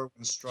of here.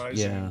 When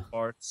Streisand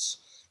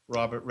parts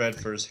Robert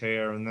Redford's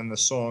hair, and then the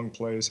song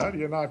plays. How do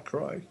you not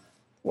cry?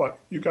 What,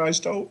 you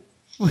guys don't?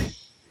 It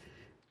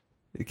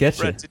gets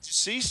you. Brett, did you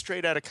see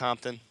Straight Outta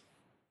Compton?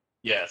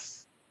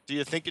 Yes. Do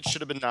you think it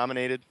should have been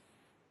nominated?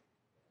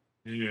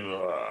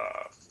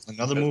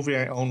 Another movie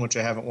I own which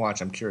I haven't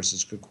watched. I'm curious.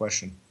 It's a good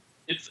question.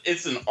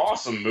 It's an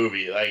awesome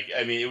movie. Like,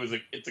 I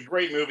mean, it's a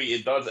great movie.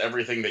 It does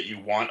everything that you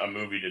want a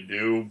movie to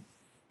do.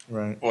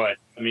 Right. But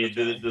I mean,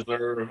 did it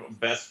deserve a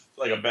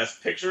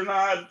best picture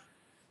nod?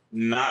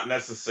 Not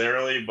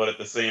necessarily, but at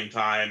the same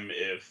time,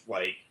 if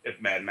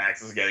Mad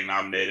Max is getting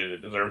nominated,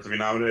 it deserves to be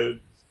nominated.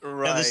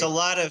 Right. Yeah, there's a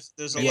lot of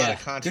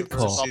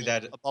controversy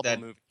that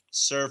movie.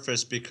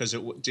 surfaced because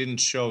it didn't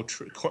show.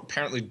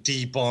 Apparently,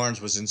 Dee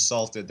Barnes was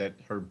insulted that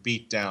her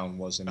beatdown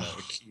wasn't a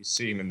key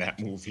scene in that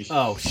movie.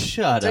 Oh,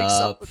 shut Take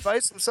some up!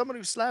 advice from someone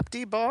who slapped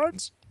Dee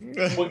Barnes.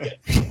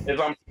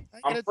 I'm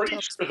pretty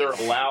sure they're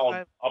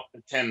allowed up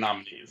to 10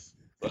 nominees.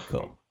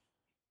 Cool.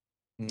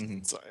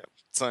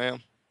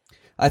 Sam.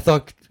 I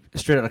thought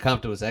Straight Outta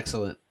Compton was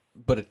excellent,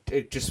 but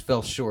it just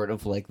fell short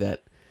of like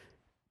that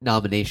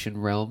nomination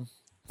realm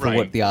for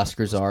what the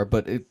Oscars are.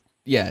 But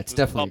it's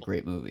definitely a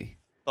great movie.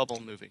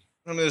 Bubble movie.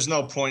 I mean, there's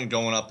no point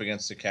going up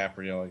against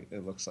DiCaprio.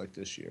 It looks like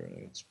this year.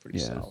 It's pretty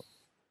solid.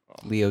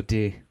 Leo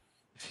D.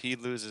 If he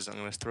loses, I'm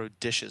going to throw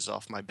dishes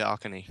off my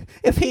balcony.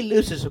 If he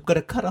loses, I'm going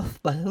to cut off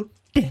my own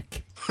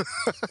dick.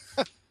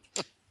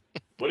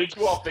 What did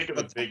you all think of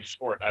The Big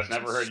Short? I've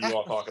never heard you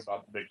all talk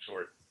about The Big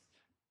Short.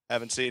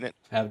 Haven't seen it.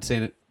 Haven't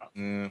seen it.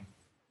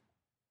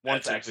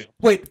 That's actually...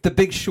 Wait, The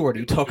Big Short. Are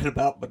you talking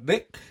about the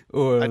Nick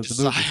or the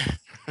movie?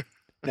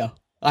 No,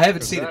 I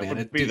haven't seen it, man.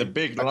 Would be The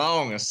Big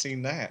Long. I've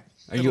seen that.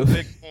 Are you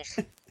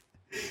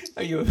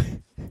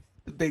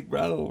the Big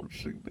Brown?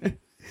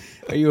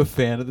 Are you a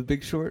fan of The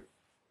Big Short?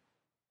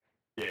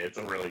 Yeah, it's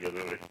a really good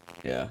movie.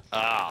 Yeah.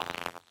 Ah,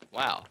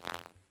 wow.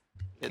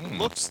 It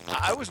looks.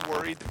 I was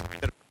worried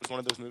that it was one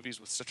of those movies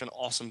with such an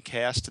awesome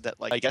cast that,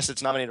 like, I guess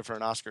it's nominated for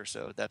an Oscar,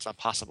 so that's not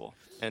possible.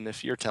 And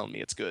if you're telling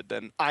me it's good,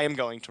 then I am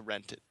going to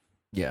rent it.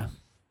 Yeah.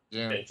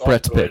 It's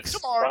Brett's also, picks.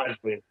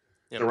 surprisingly,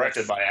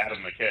 directed by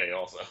Adam McKay,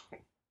 also.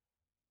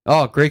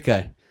 Oh, great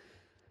guy.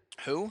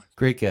 Who?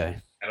 Great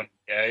guy. Adam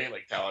McKay,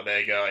 like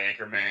Talladega,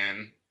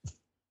 Anchorman.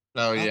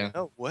 Oh yeah.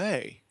 No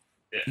way.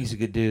 Yeah. He's a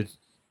good dude.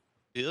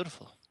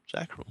 Beautiful.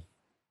 Sacral.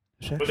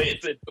 But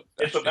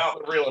it's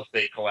about the real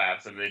estate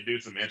collapse, and they do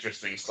some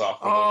interesting stuff.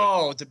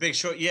 Oh, The Big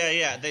Short. Yeah,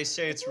 yeah. They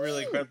say it's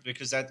really incredible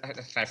because I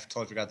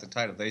totally forgot the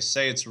title. They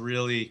say it's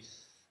really.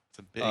 It's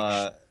a big.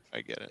 I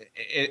get it.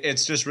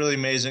 It's just really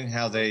amazing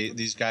how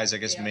these guys, I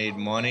guess, made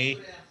money.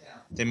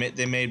 They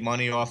made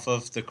money off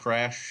of the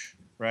crash,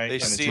 right? They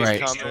And see it's it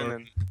Big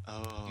coming,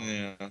 Short.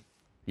 and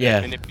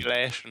Yeah.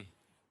 manipulation.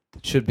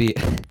 It should be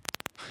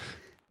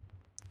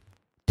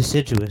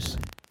deciduous.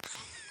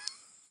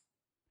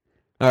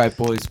 All right,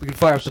 boys. We can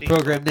fire up the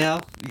program now.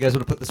 You guys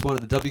want to put this one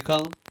in the W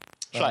column?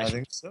 I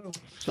think so.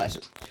 Slice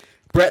it.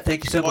 Brett,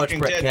 thank you so much, Walking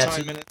Brett Dead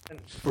Katzen, time in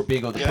for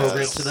being on the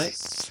program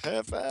tonight.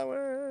 Half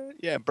hour.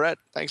 Yeah, Brett.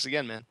 Thanks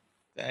again, man.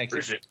 Thank you.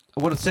 Appreciate it.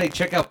 I want to say,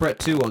 check out Brett,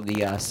 too, on the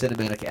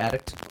Cinematic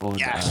Addict on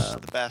Yes,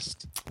 the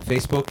best.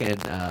 Facebook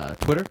and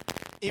Twitter.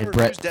 He And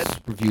reviews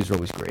Brett's reviews are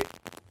always great.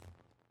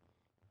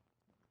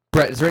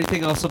 Brett, is there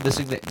anything else I'm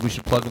missing that we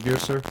should plug of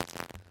yours, sir?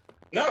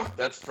 No,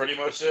 that's pretty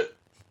much it.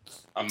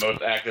 I'm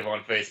most active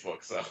on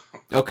Facebook, so.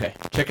 Okay.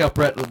 Check out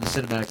Brett on the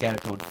Cinematic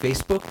Addict on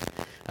Facebook.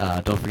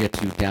 Don't forget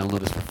to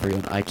download us for free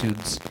on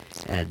iTunes.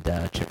 And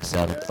check us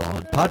out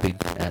on Podbean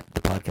at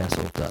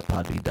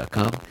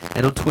thepodcastle.podbean.com.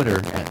 And on Twitter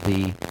at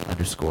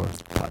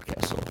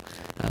 _podcastle.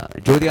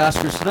 Enjoy the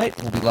Oscars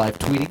tonight. We'll be live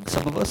tweeting,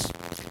 some of us.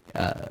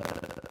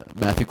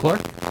 Matthew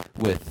Clark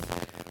with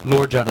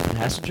Lord Jonathan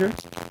Hassinger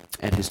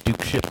and his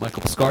Dukeship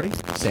Michael Biscardi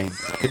saying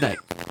good night.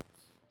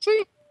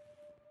 See?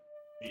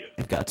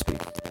 And Godspeed.